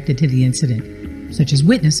people connected to the incident, such as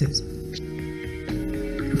witnesses.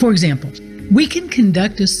 For example, we can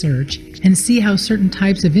conduct a search and see how certain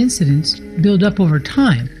types of incidents build up over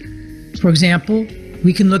time. For example,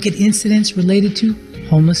 we can look at incidents related to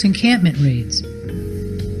homeless encampment raids.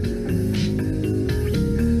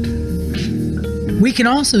 We can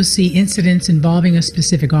also see incidents involving a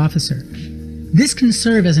specific officer. This can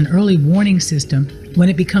serve as an early warning system when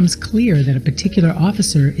it becomes clear that a particular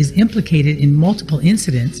officer is implicated in multiple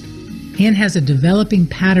incidents and has a developing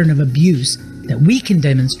pattern of abuse that we can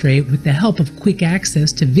demonstrate with the help of quick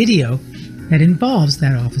access to video that involves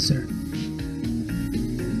that officer.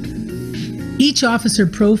 Each officer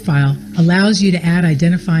profile allows you to add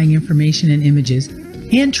identifying information and images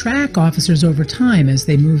and track officers over time as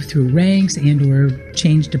they move through ranks and/or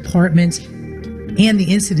change departments and the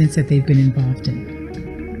incidents that they've been involved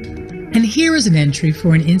in. And here is an entry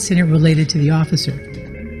for an incident related to the officer.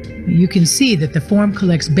 You can see that the form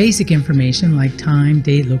collects basic information like time,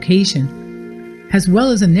 date, location, as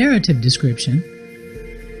well as a narrative description,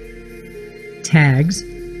 tags,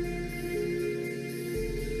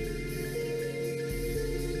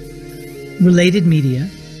 related media,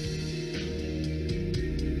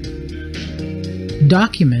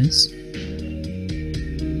 documents,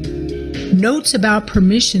 notes about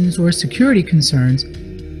permissions or security concerns,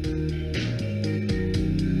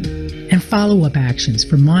 and follow-up actions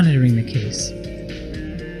for monitoring the case.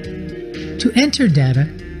 To enter data,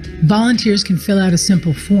 volunteers can fill out a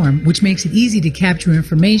simple form, which makes it easy to capture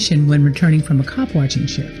information when returning from a cop watching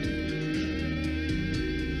shift.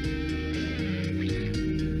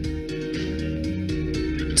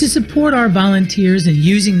 To support our volunteers in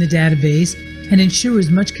using the database and ensure as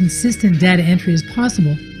much consistent data entry as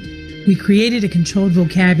possible, we created a controlled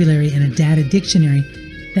vocabulary and a data dictionary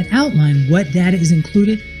that outline what data is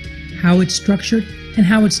included, how it's structured, and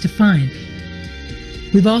how it's defined.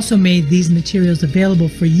 We've also made these materials available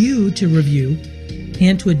for you to review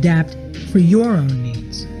and to adapt for your own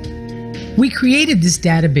needs. We created this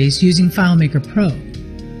database using FileMaker Pro.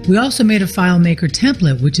 We also made a FileMaker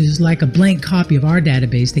template, which is like a blank copy of our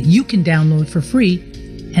database that you can download for free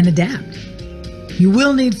and adapt. You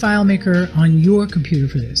will need FileMaker on your computer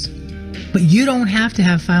for this, but you don't have to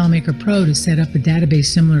have FileMaker Pro to set up a database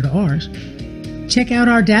similar to ours. Check out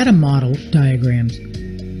our data model diagrams,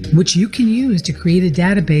 which you can use to create a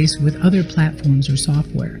database with other platforms or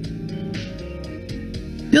software.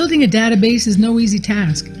 Building a database is no easy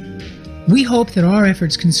task. We hope that our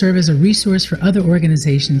efforts can serve as a resource for other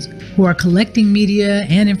organizations who are collecting media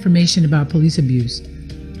and information about police abuse.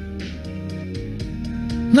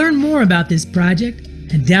 Learn more about this project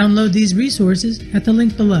and download these resources at the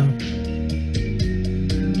link below.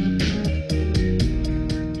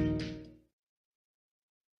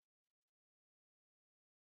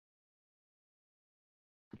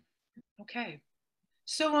 Okay.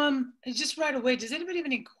 So just right away, does anybody have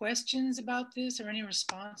any questions about this or any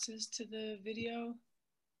responses to the video?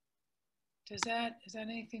 Is that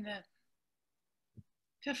anything that,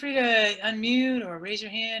 feel free to unmute or raise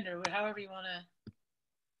your hand or however you want to,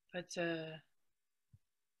 but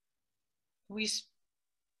we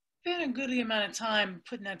spent a goodly amount of time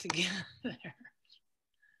putting that together.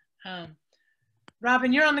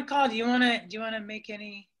 Robin, you're on the call. Do you want to make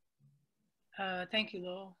any? Thank you,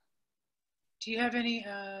 Lowell. Do you have any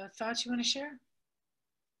thoughts you want to share?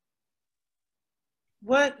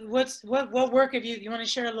 What work have you want to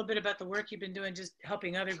share a little bit about the work you've been doing, just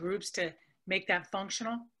helping other groups to make that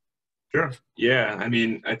functional? Sure. Yeah. I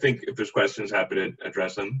mean, I think if there's questions, happy to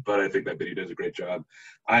address them, but I think that Biddy does a great job.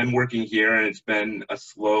 I'm working here and it's been a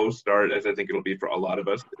slow start, as I think it'll be for a lot of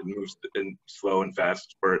us. It moves in slow and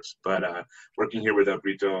fast spurts, but working here with El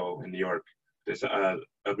Grito in New York. This El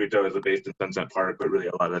Grito is based in Sunset Park, but really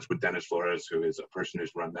a lot of that's with Dennis Flores, who is a person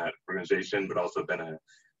who's run that organization, but also been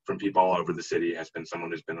from people all over the city, has been someone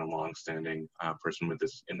who's been a long-standing person with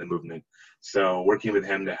this in the movement. So working with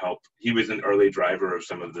him to help, he was an early driver of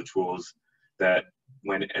some of the tools that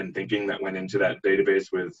went into that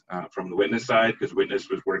database with from the Witness side, because Witness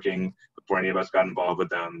was working before any of us got involved with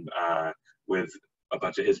them with a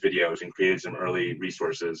bunch of his videos and created some early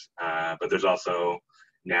resources. But there's also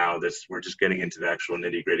now we're just getting into the actual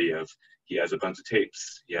nitty gritty of, he has a bunch of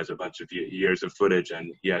tapes, he has a bunch of years of footage,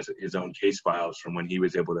 and he has his own case files from when he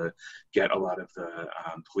was able to get a lot of the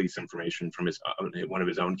police information from one of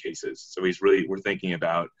his own cases. So we're thinking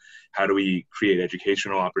about how do we create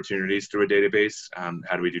educational opportunities through a database,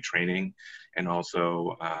 how do we do training, and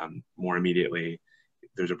also more immediately,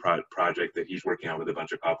 there's a project that he's working on with a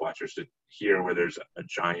bunch of Copwatchers here where there's a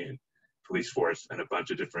giant police force and a bunch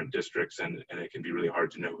of different districts, and it can be really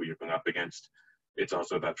hard to know who you're going up against. It's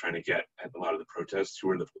also about trying to get at a lot of the protests, who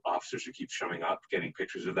are the officers who keep showing up, getting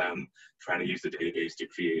pictures of them, trying to use the database to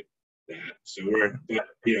create that. So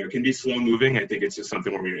it can be slow moving. I think it's just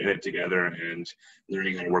something where we're in it together and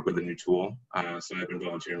learning how to work with a new tool. So I've been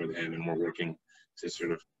volunteering with him and we're working to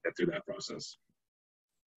sort of get through that process.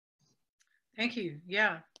 Thank you.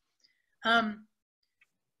 Yeah.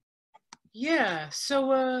 Yeah,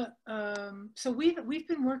 so we've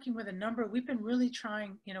been working with we've been really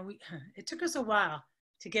trying, it took us a while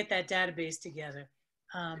to get that database together.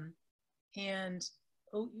 And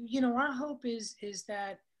our hope is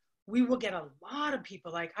that we will get a lot of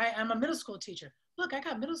people. Like I'm a middle school teacher. Look, I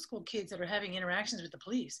got middle school kids that are having interactions with the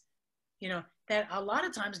police, that a lot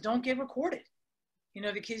of times don't get recorded.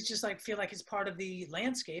 The kids just feel like it's part of the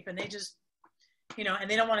landscape, and they just, and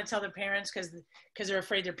they don't want to tell their parents because they're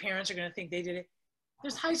afraid their parents are going to think they did it.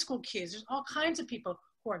 There's high school kids. There's all kinds of people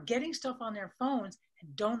who are getting stuff on their phones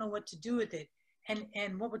and don't know what to do with it.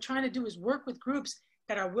 And what we're trying to do is work with groups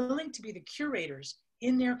that are willing to be the curators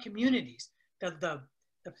in their communities, the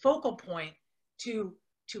focal point to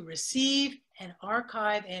receive and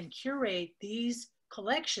archive and curate these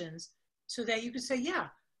collections so that you can say, yeah,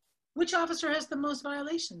 which officer has the most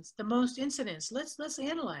violations, the most incidents? Let's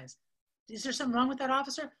analyze. Is there something wrong with that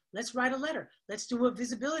officer? Let's write a letter. Let's do a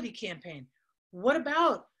visibility campaign. What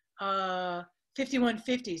about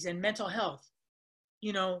 5150s and mental health?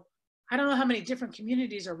 I don't know how many different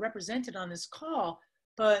communities are represented on this call,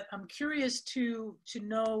 but I'm curious to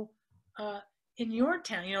know in your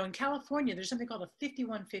town, in California, there's something called a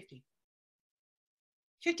 5150.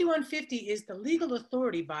 5150 is the legal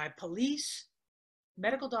authority by police,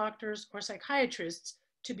 medical doctors, or psychiatrists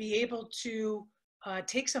to be able to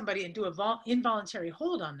take somebody and do an involuntary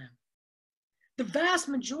hold on them. The vast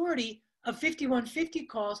majority of 5150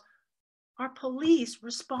 calls are police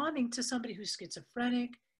responding to somebody who's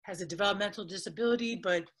schizophrenic, has a developmental disability,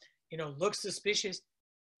 but looks suspicious.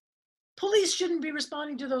 Police shouldn't be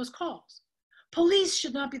responding to those calls. Police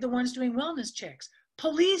should not be the ones doing wellness checks.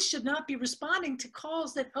 Police should not be responding to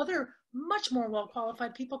calls that other much more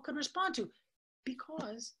well-qualified people could respond to,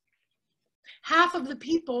 because half of the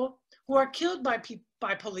people who are killed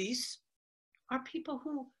by police are people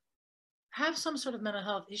who have some sort of mental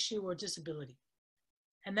health issue or disability.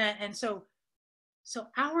 And so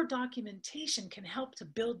our documentation can help to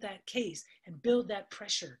build that case and build that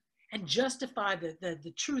pressure and justify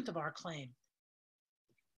the truth of our claim.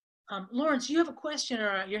 Lawrence, you have a question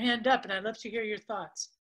or your hand up, and I'd love to hear your thoughts.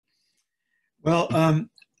 Well,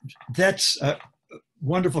 that's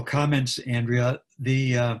wonderful comments, Andrea.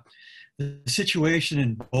 The situation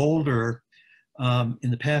in Boulder,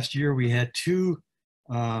 in the past year, we had two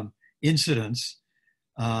incidents,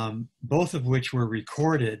 both of which were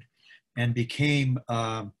recorded and became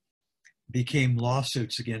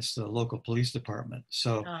lawsuits against the local police department.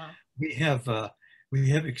 So we have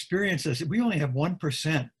experienced this. We only have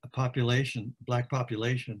 1% of population, Black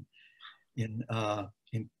population, in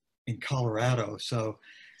Colorado. So,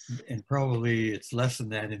 and probably it's less than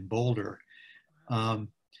that in Boulder.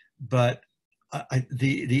 But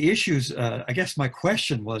the issues, I guess my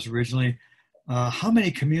question was originally, how many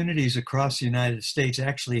communities across the United States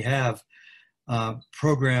actually have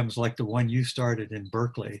programs like the one you started in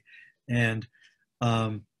Berkeley? And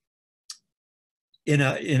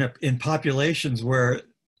in populations where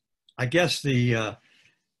I guess the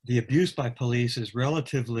abuse by police is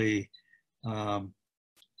relatively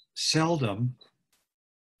seldom,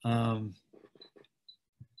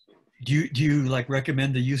 do you like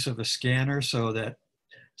recommend the use of a scanner so that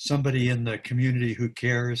somebody in the community who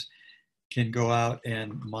cares can go out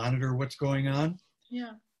and monitor what's going on?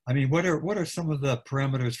 Yeah. I mean, what are some of the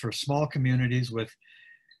parameters for small communities with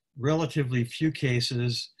relatively few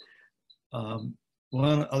cases?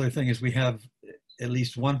 One other thing is we have at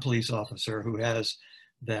least one police officer who has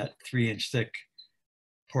that 3-inch thick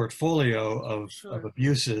portfolio of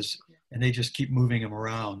abuses, and they just keep moving them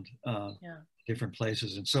around different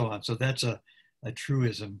places and so on. So that's a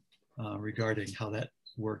truism regarding how that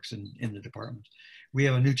works in the department. We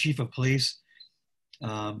have a new chief of police,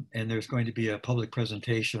 and there's going to be a public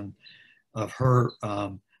presentation of her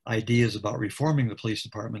ideas about reforming the police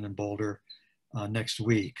department in Boulder next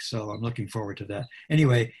week. So I'm looking forward to that.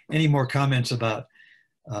 Anyway, any more comments about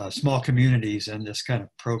small communities and this kind of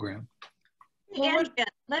program? Andrea,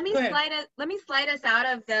 let me slide us out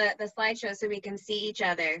of the slideshow so we can see each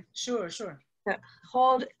other. Sure.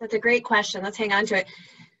 Hold, that's a great question. Let's hang on to it.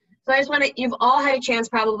 So I just want to, you've all had a chance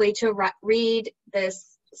probably to read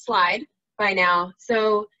this slide by now.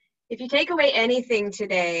 So if you take away anything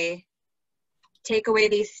today, take away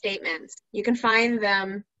these statements. You can find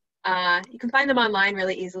them online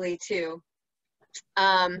really easily too.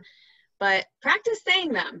 But practice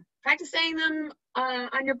saying them. Practice saying them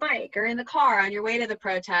on your bike or in the car on your way to the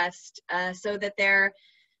protest, so that they're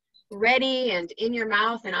ready and in your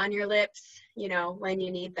mouth and on your lips, you know, when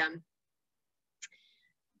you need them.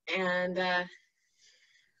 And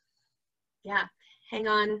yeah, hang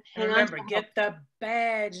on. Remember, get the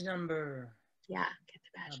badge number. Yeah, get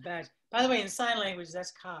the badge. By the way, in sign language,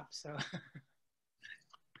 that's cop. So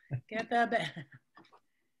get that badge.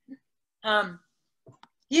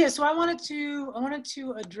 Yeah. So I wanted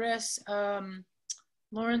to address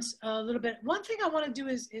Lawrence a little bit. One thing I want to do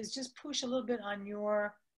is just push a little bit on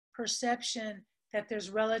your perception that there's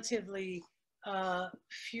relatively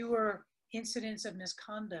fewer incidents of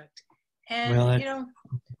misconduct. And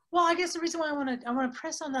well, I guess the reason why I want to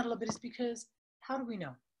press on that a little bit is because how do we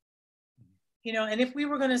know? You know, and if we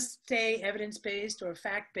were going to stay evidence-based or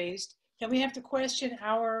fact-based, then we have to question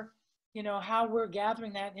our, you know, how we're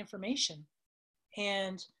gathering that information.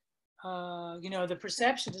 And you know, the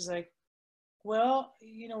perception is like, well,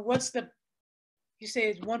 you know, you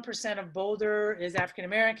say 1% of Boulder is African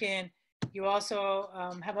American. You also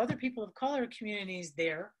have other people of color communities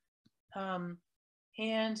there.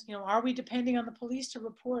 And, you know, are we depending on the police to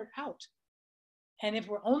report out? And if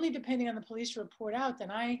we're only depending on the police to report out,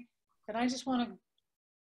 then I just want to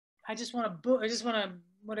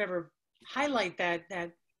whatever, highlight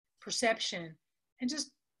that perception and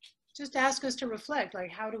just ask us to reflect,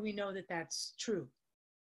 like, how do we know that that's true?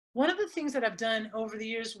 One of the things that I've done over the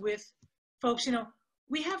years with folks, you know,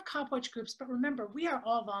 we have Copwatch groups, but remember, we are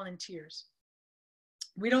all volunteers.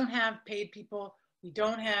 We don't have paid people. We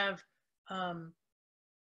don't have,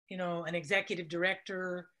 you know, an executive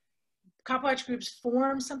director. Copwatch groups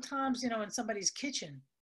form sometimes, you know, in somebody's kitchen,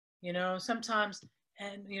 you know, sometimes,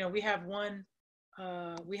 and, you know, we have one,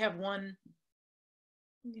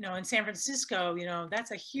 you know, in San Francisco, you know,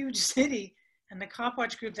 that's a huge city. And the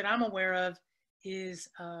Copwatch group that I'm aware of is,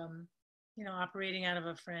 you know, operating out of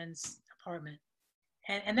a friend's apartment.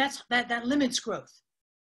 And that limits growth.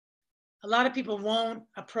 A lot of people won't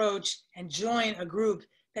approach and join a group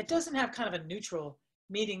that doesn't have kind of a neutral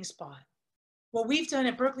meeting spot. What we've done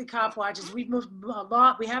at Berkeley Copwatch is we've moved a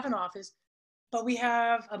lot. We have an office, but we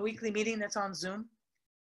have a weekly meeting that's on Zoom.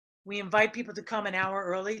 We invite people to come an hour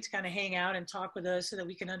early to kind of hang out and talk with us so that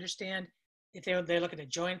we can understand if they're looking to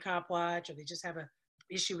join Copwatch or they just have an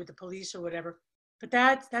issue with the police or whatever. But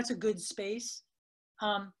that's a good space.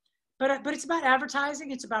 But it's about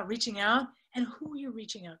advertising. It's about reaching out and who you're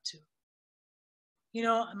reaching out to. You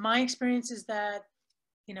know, my experience is that,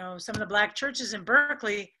 you know, some of the Black churches in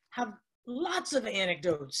Berkeley have lots of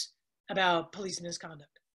anecdotes about police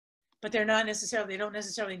misconduct, but they don't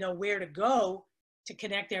necessarily know where to go to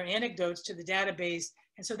connect their anecdotes to the database.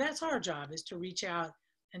 And so that's our job, is to reach out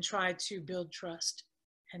and try to build trust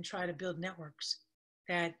and try to build networks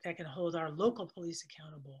that can hold our local police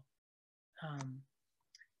accountable.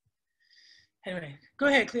 Anyway, go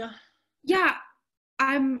ahead, Cleo. Yeah,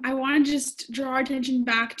 I want to just draw our attention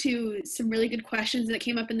back to some really good questions that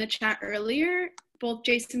came up in the chat earlier, both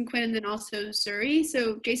Jason Quinn and then also Zuri.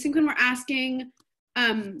 So Jason Quinn were asking,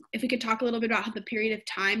 if we could talk a little bit about how the period of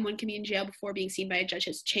time one can be in jail before being seen by a judge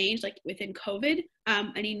has changed, like within COVID. Do we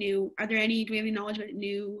have any knowledge of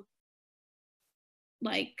new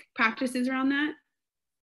like practices around that?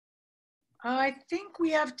 I think we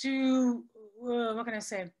have to, what can I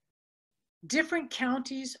say? Different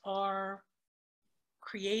counties are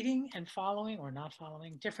creating and following or not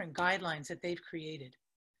following different guidelines that they've created.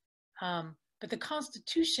 But the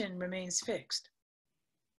Constitution remains fixed.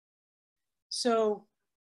 So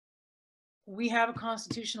we have a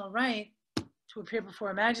constitutional right to appear before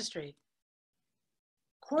a magistrate.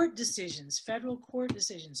 Court decisions, federal court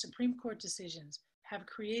decisions, Supreme Court decisions have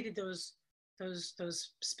created those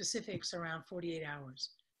specifics around 48 hours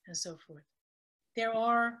and so forth. There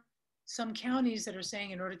are some counties that are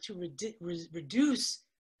saying in order to reduce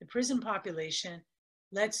the prison population,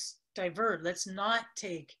 let's divert, let's not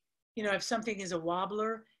take, if something is a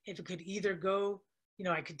wobbler, if it could either go,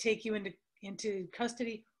 I could take you into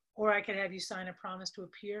custody or I could have you sign a promise to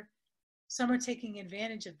appear. Some are taking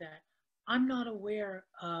advantage of that. I'm not aware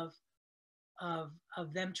of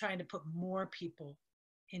them trying to put more people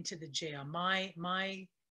into the jail. My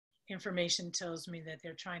information tells me that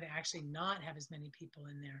they're trying to actually not have as many people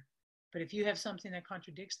in there. But if you have something that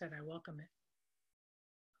contradicts that, I welcome it.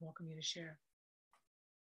 I welcome you to share.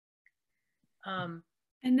 And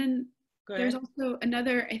then there's also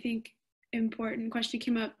another, I think, important question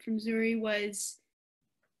came up from Zuri was,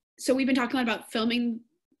 so we've been talking a lot about filming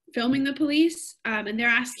the police, and they're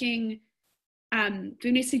asking, do you have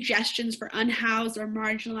any suggestions for unhoused or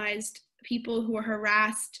marginalized people who are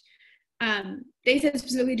harassed? They said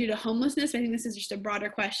specifically due to homelessness, but I think this is just a broader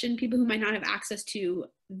question. People who might not have access to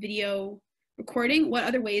video recording, what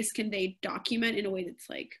other ways can they document in a way that's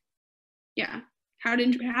like, how do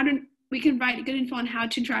we can provide good info on how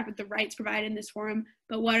to interact with the rights provided in this forum,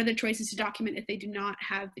 but what are the choices to document if they do not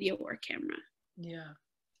have video or camera? Yeah.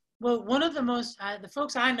 Well, one of the most, the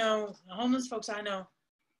folks I know, the homeless folks I know,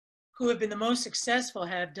 who have been the most successful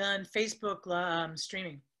have done Facebook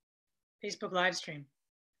streaming, Facebook live stream.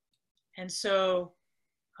 And so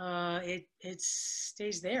it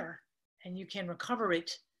stays there and you can recover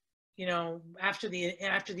it, after the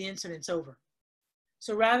incident's over.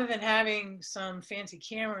 So rather than having some fancy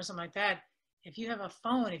camera or something like that, if you have a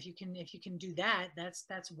phone, if you can do that,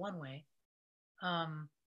 that's one way.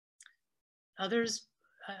 Other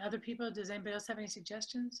people, does anybody else have any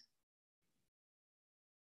suggestions?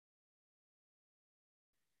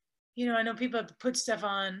 I know people have put stuff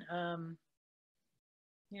on,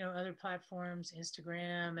 other platforms,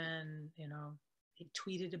 Instagram, and, they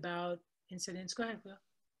tweeted about incidents. Go ahead, Will.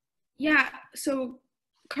 Yeah, so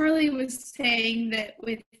Carly was saying that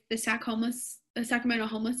with the Sacramento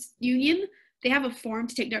Homeless Union, they have a form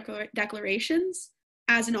to take declarations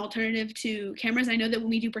as an alternative to cameras. I know that when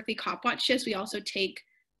we do Berkeley Copwatch shifts, we also take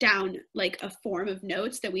down like a form of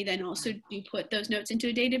notes that we then also do put those notes into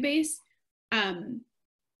a database.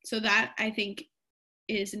 So that I think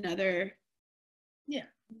is another way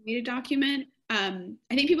to document. I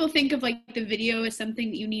think people think of like the video as something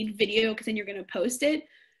that you need video because then you're going to post it.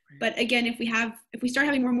 But again, if we start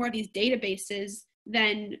having more and more of these databases,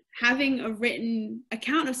 then having a written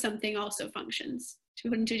account of something also functions to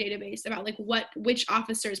put into a database about like which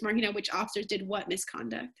officers, marking out which officers did what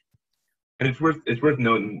misconduct. And it's worth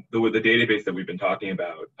noting the database that we've been talking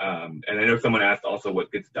about. And I know someone asked also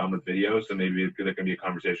what gets done with videos. So maybe there can be a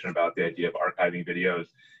conversation about the idea of archiving videos.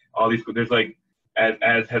 All these, there's like,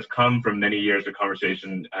 as has come from many years of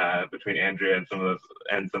conversation between Andrea and some of us,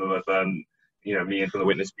 me and some of the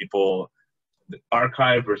witness people,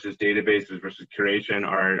 archive versus databases versus curation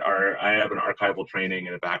I have an archival training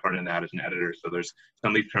and a background in that as an editor. So there's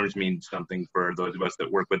some of these terms mean something for those of us that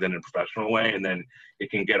work within a professional way, and then it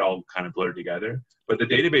can get all kind of blurred together. But the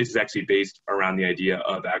database is actually based around the idea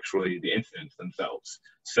of actually the incidents themselves.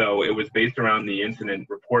 So it was based around the incident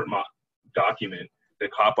report document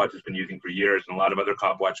that Copwatch has been using for years, and a lot of other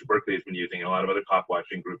Copwatch at Berkeley has been using, and a lot of other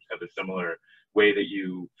Copwatching groups have a similar way that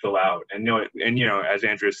you fill out. And as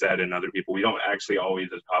Andrea said, and other people, we don't actually always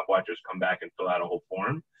as Copwatchers come back and fill out a whole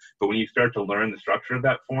form. But when you start to learn the structure of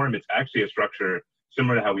that form, it's actually a structure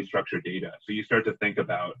similar to how we structure data. So you start to think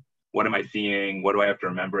about, what am I seeing? What do I have to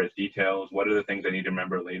remember as details? What are the things I need to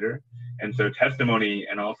remember later? And so testimony,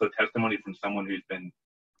 and also testimony from someone who's been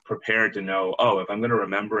prepared to know, oh, if I'm going to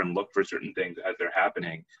remember and look for certain things as they're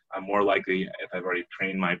happening, I'm more likely, if I've already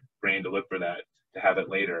trained my brain to look for that, to have it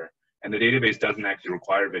later. And the database doesn't actually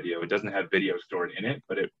require video. It doesn't have video stored in it,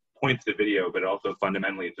 but it points to video, but also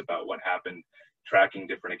fundamentally it's about what happened, tracking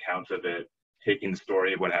different accounts of it, taking the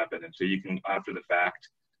story of what happened. And so you can, after the fact,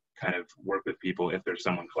 kind of work with people if there's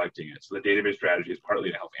someone collecting it. So the database strategy is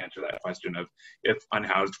partly to help answer that question of if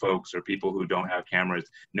unhoused folks or people who don't have cameras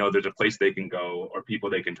know there's a place they can go or people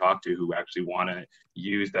they can talk to who actually want to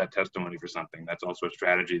use that testimony for something. That's also a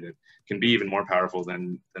strategy that can be even more powerful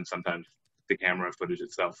than sometimes the camera footage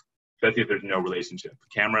itself, especially if there's no relationship.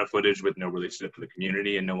 Camera footage with no relationship to the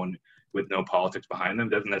community and no one with no politics behind them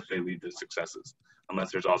doesn't necessarily lead to successes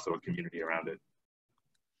unless there's also a community around it.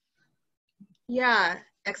 Yeah,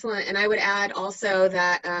 excellent. And I would add also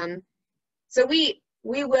that, so we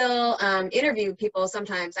will interview people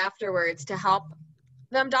sometimes afterwards to help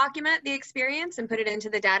them document the experience and put it into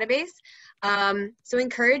the database. So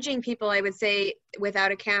encouraging people, I would say,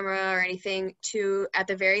 without a camera or anything, to at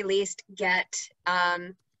the very least get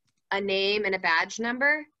a name and a badge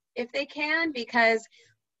number if they can, because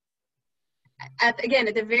again,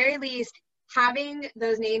 at the very least, having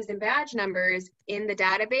those names and badge numbers in the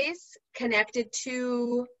database connected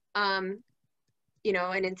to, you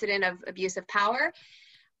know, an incident of abuse of power,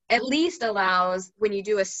 at least allows, when you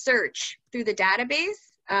do a search through the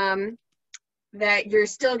database, that you're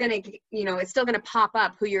still gonna, you know, it's still gonna pop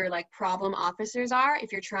up who your like problem officers are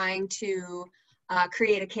if you're trying to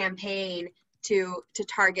create a campaign to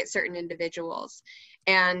target certain individuals.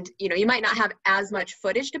 And, you know, you might not have as much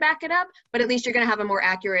footage to back it up, but at least you're going to have a more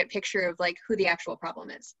accurate picture of like who the actual problem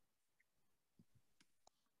is.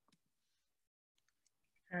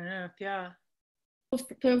 Fair enough, yeah.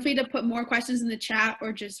 Feel free to put more questions in the chat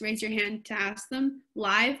or just raise your hand to ask them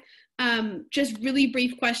live. Just really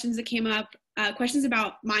brief questions that came up, questions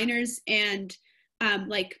about minors and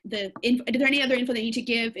like is there any other info they need to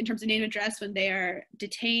give in terms of name and address when they are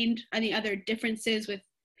detained? Any other differences with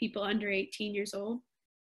people under 18 years old?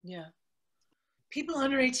 Yeah. People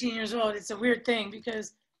under 18 years old, it's a weird thing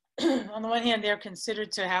because on the one hand, they're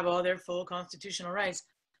considered to have all their full constitutional rights.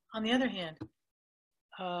 On the other hand,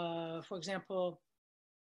 for example,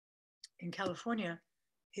 in California,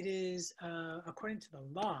 it is, according to the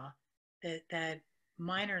law, that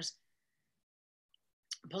minors,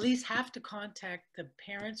 police have to contact the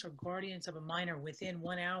parents or guardians of a minor within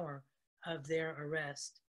 1 hour of their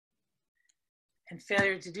arrest. And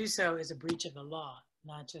failure to do so is a breach of the law,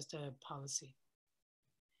 not just a policy.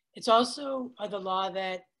 It's also the law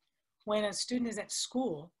that when a student is at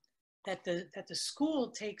school, that the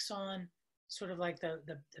school takes on sort of like the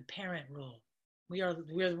parent role. We're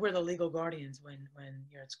the legal guardians when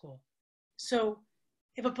you're at school. So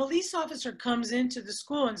if a police officer comes into the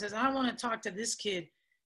school and says, I want to talk to this kid,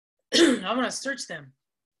 I want to search them,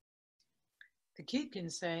 the kid can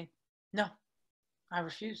say, no, I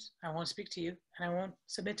refuse. I won't speak to you and I won't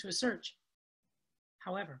submit to a search.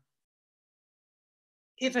 However,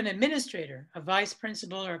 if an administrator, a vice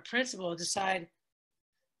principal or a principal decide,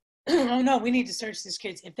 oh no, we need to search this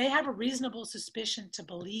kid, if they have a reasonable suspicion to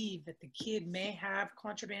believe that the kid may have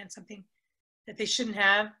contraband, something that they shouldn't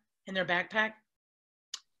have in their backpack,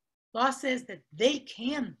 law says that they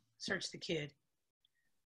can search the kid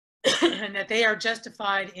and that they are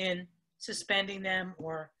justified in suspending them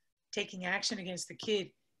or taking action against the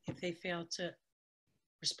kid if they fail to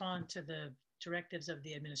respond to the directives of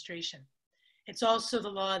the administration. It's also the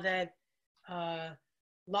law that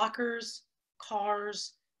lockers,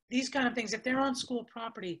 cars, these kind of things, if they're on school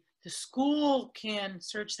property, the school can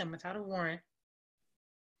search them without a warrant.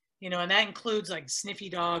 You know, and that includes like sniffy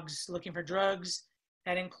dogs looking for drugs.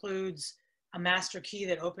 That includes a master key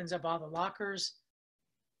that opens up all the lockers.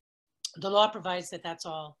 The law provides that that's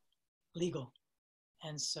all legal.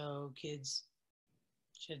 And so kids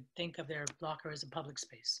should think of their locker as a public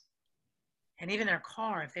space. And even their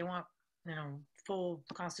car, if they want, you know, full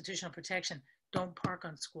constitutional protection, don't park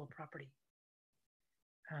on school property.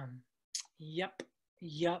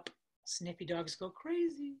 Yup. Sniffy dogs go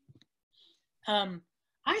crazy.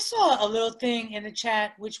 I saw a little thing in the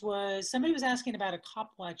chat, which was somebody was asking about a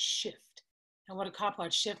Copwatch shift and what a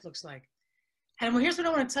Copwatch shift looks like. And well, here's what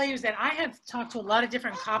I want to tell you is that I have talked to a lot of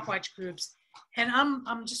different Copwatch groups, and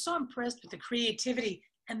I'm just so impressed with the creativity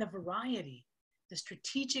and the variety, the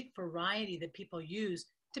strategic variety that people use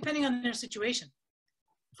depending on their situation.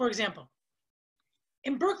 For example,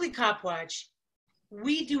 in Berkeley Copwatch,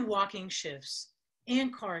 we do walking shifts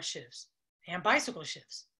and car shifts and bicycle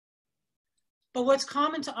shifts. But what's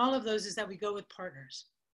common to all of those is that we go with partners.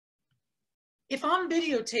 If I'm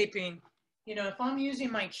videotaping, you know, if I'm using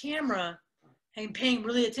my camera and paying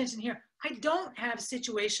really attention here, I don't have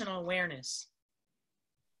situational awareness.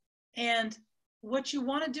 And what you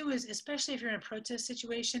want to do is, especially if you're in a protest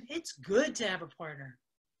situation, it's good to have a partner.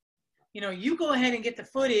 You know, you go ahead and get the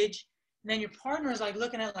footage, and then your partner is like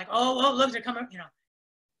looking at it like, oh, look, they're coming, you know,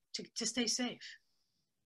 to stay safe.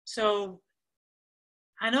 So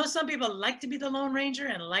I know some people like to be the Lone Ranger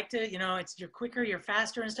and like to, you know, you're quicker, you're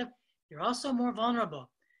faster and stuff. You're also more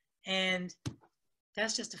vulnerable. And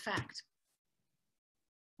that's just a fact.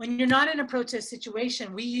 When you're not in a protest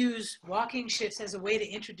situation, we use walking shifts as a way to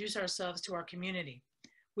introduce ourselves to our community.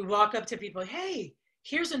 We walk up to people, hey,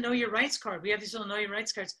 here's a Know Your Rights card. We have these little Know Your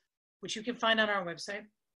Rights cards, which you can find on our website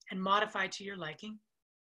and modify to your liking.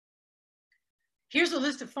 Here's a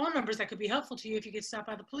list of phone numbers that could be helpful to you if you get stopped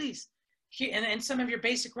by the police. Here, and some of your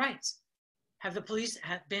basic rights. Have the police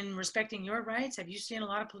been respecting your rights? Have you seen a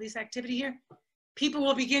lot of police activity here? People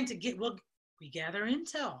will begin to get, we gather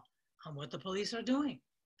intel on what the police are doing.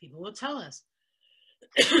 People will tell us.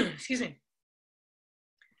 Excuse me.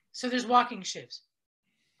 So there's walking shifts.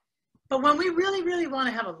 But when we really, really want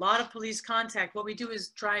to have a lot of police contact, what we do is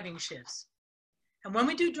driving shifts. And when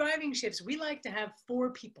we do driving shifts, we like to have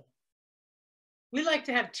 4 people. We like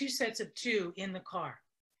to have 2 sets of 2 in the car.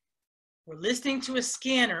 We're listening to a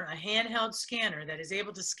scanner, a handheld scanner that is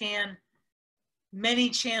able to scan many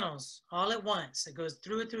channels all at once. It goes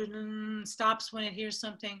through, stops when it hears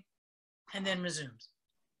something, and then resumes.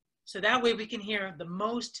 So that way we can hear the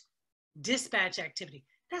most dispatch activity.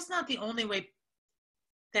 That's not the only way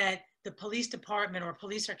that the police department or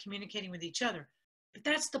police are communicating with each other, but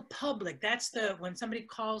that's the public. That's the, when somebody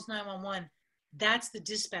calls 911, that's the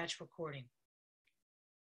dispatch recording.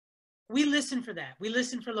 We listen for that. We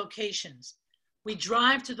listen for locations. We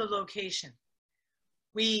drive to the location.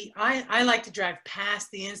 I like to drive past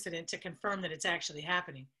the incident to confirm that it's actually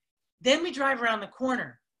happening. Then we drive around the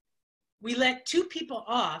corner. We let 2 people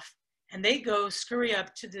off and they go scurry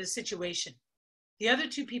up to the situation. The other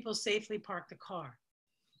 2 people safely park the car.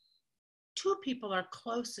 2 people are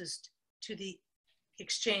closest to the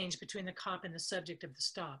exchange between the cop and the subject of the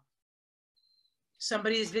stop.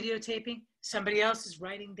 Somebody is videotaping, somebody else is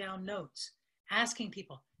writing down notes, asking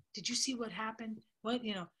people, did you see what happened? What,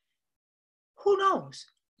 you know, who knows?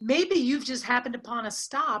 Maybe you've just happened upon a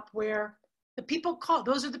stop where the people called,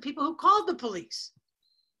 those are the people who called the police.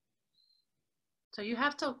 So you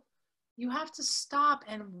have to stop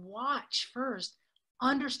and watch first,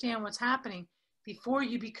 understand what's happening before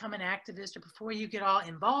you become an activist or before you get all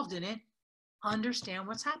involved in it. Understand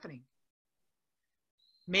what's happening.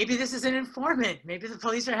 Maybe this is an informant. Maybe the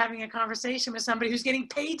police are having a conversation with somebody who's getting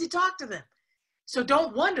paid to talk to them. So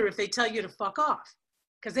don't wonder if they tell you to fuck off,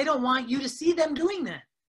 because they don't want you to see them doing that.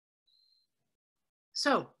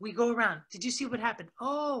 So we go around. Did you see what happened?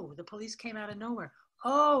 Oh, the police came out of nowhere.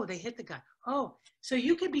 Oh, they hit the guy. Oh, so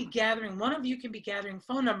you could be gathering, one of you can be gathering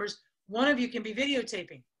phone numbers, one of you can be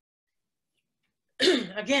videotaping.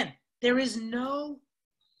 Again, there is no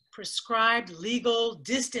prescribed legal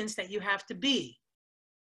distance that you have to be.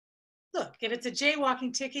 Look, if it's a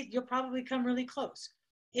jaywalking ticket, you'll probably come really close.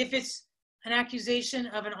 If it's an accusation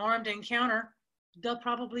of an armed encounter, they'll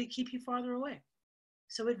probably keep you farther away.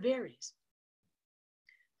 So it varies.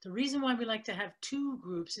 The reason why we like to have 2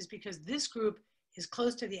 groups is because this group is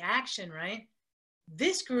close to the action, right?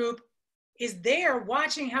 This group is there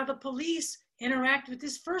watching how the police interact with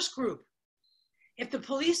this first group. If the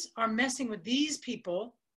police are messing with these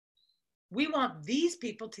people, we want these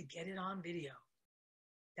people to get it on video.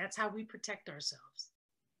 That's how we protect ourselves.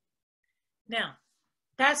 Now,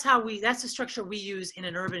 that's the structure we use in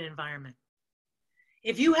an urban environment.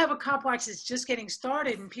 If you have a Copwatch that's just getting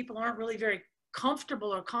started and people aren't really very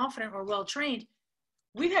comfortable or confident or well-trained,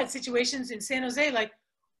 we've had situations in San Jose like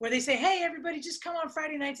where they say, hey, everybody, just come on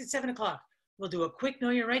Friday nights at 7 o'clock. We'll do a quick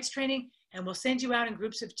Know Your Rights training and we'll send you out in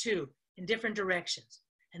groups of 2 in different directions.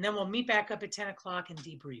 And then we'll meet back up at 10 o'clock and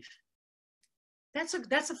debrief. That's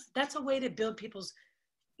a way to build people's,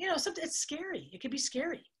 you know, something. It's scary. It can be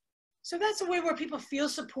scary. So that's a way where people feel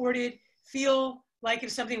supported, feel like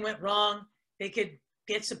if something went wrong, they could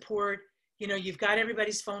get support. You know, you've got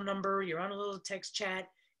everybody's phone number. You're on a little text chat.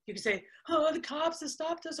 You can say, oh, the cops have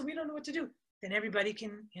stopped us and we don't know what to do. Then everybody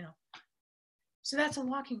can, you know. So that's a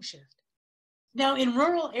walking shift. Now, in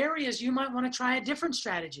rural areas, you might want to try a different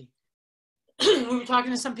strategy. We were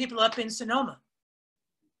talking to some people up in Sonoma.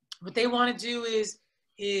 What they want to do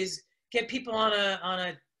is get people on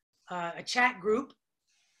a chat group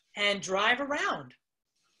and drive around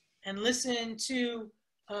and listen to,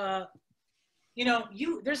 you know,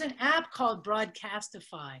 there's an app called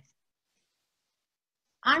Broadcastify.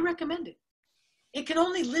 I recommend it. It can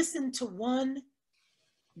only listen to one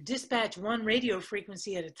dispatch, one radio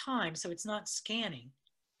frequency at a time, so it's not scanning.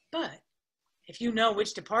 But if you know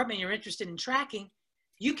which department you're interested in tracking,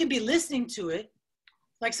 you can be listening to it.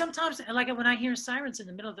 Like sometimes, like when I hear sirens in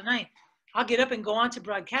the middle of the night, I'll get up and go on to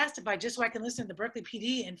Broadcastify just so I can listen to the Berkeley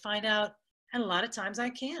PD and find out, and a lot of times I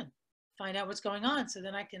can find out what's going on, so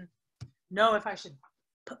then I can know if I should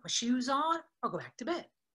put my shoes on, or go back to bed.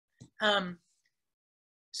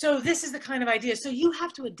 So this is the kind of idea. So you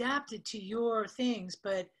have to adapt it to your things,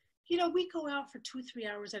 but you know, we go out for 2-3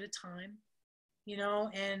 hours at a time, you know,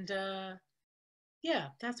 and yeah,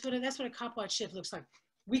 that's what a Copwatch shift looks like.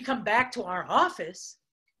 We come back to our office,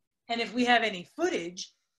 and if we have any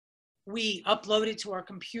footage, we upload it to our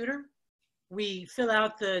computer. We fill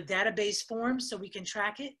out the database forms so we can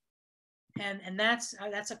track it, and that's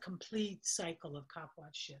a complete cycle of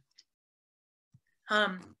Copwatch shift.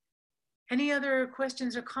 Any other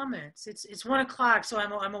questions or comments? It's 1 o'clock, so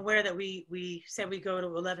I'm aware that we said we go to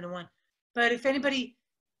 11 to 1. But if anybody,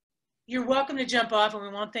 you're welcome to jump off, and we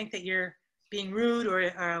won't think that you're being rude or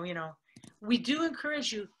you know. We do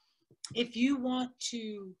encourage you, if you want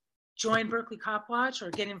to join Berkeley Copwatch or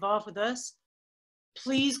get involved with us,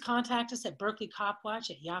 please contact us at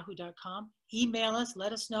berkeleycopwatch@yahoo.com. Email us,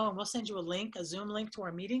 let us know, and we'll send you a link, a Zoom link to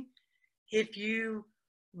our meeting. If you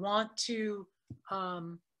want to,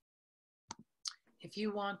 if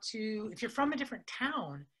you're from a different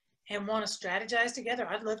town and want to strategize together,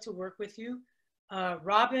 I'd love to work with you.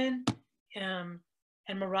 Robin and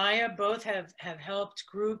Mariah both have helped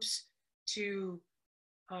groups to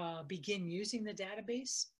begin using the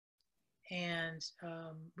database. And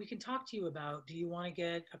we can talk to you about, do you want to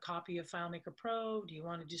get a copy of FileMaker Pro? Do you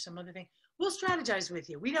want to do some other thing? We'll strategize with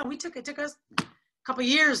you. We know it took us a couple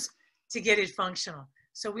years to get it functional.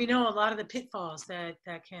 So we know a lot of the pitfalls that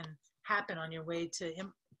can happen on your way to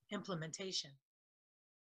implementation.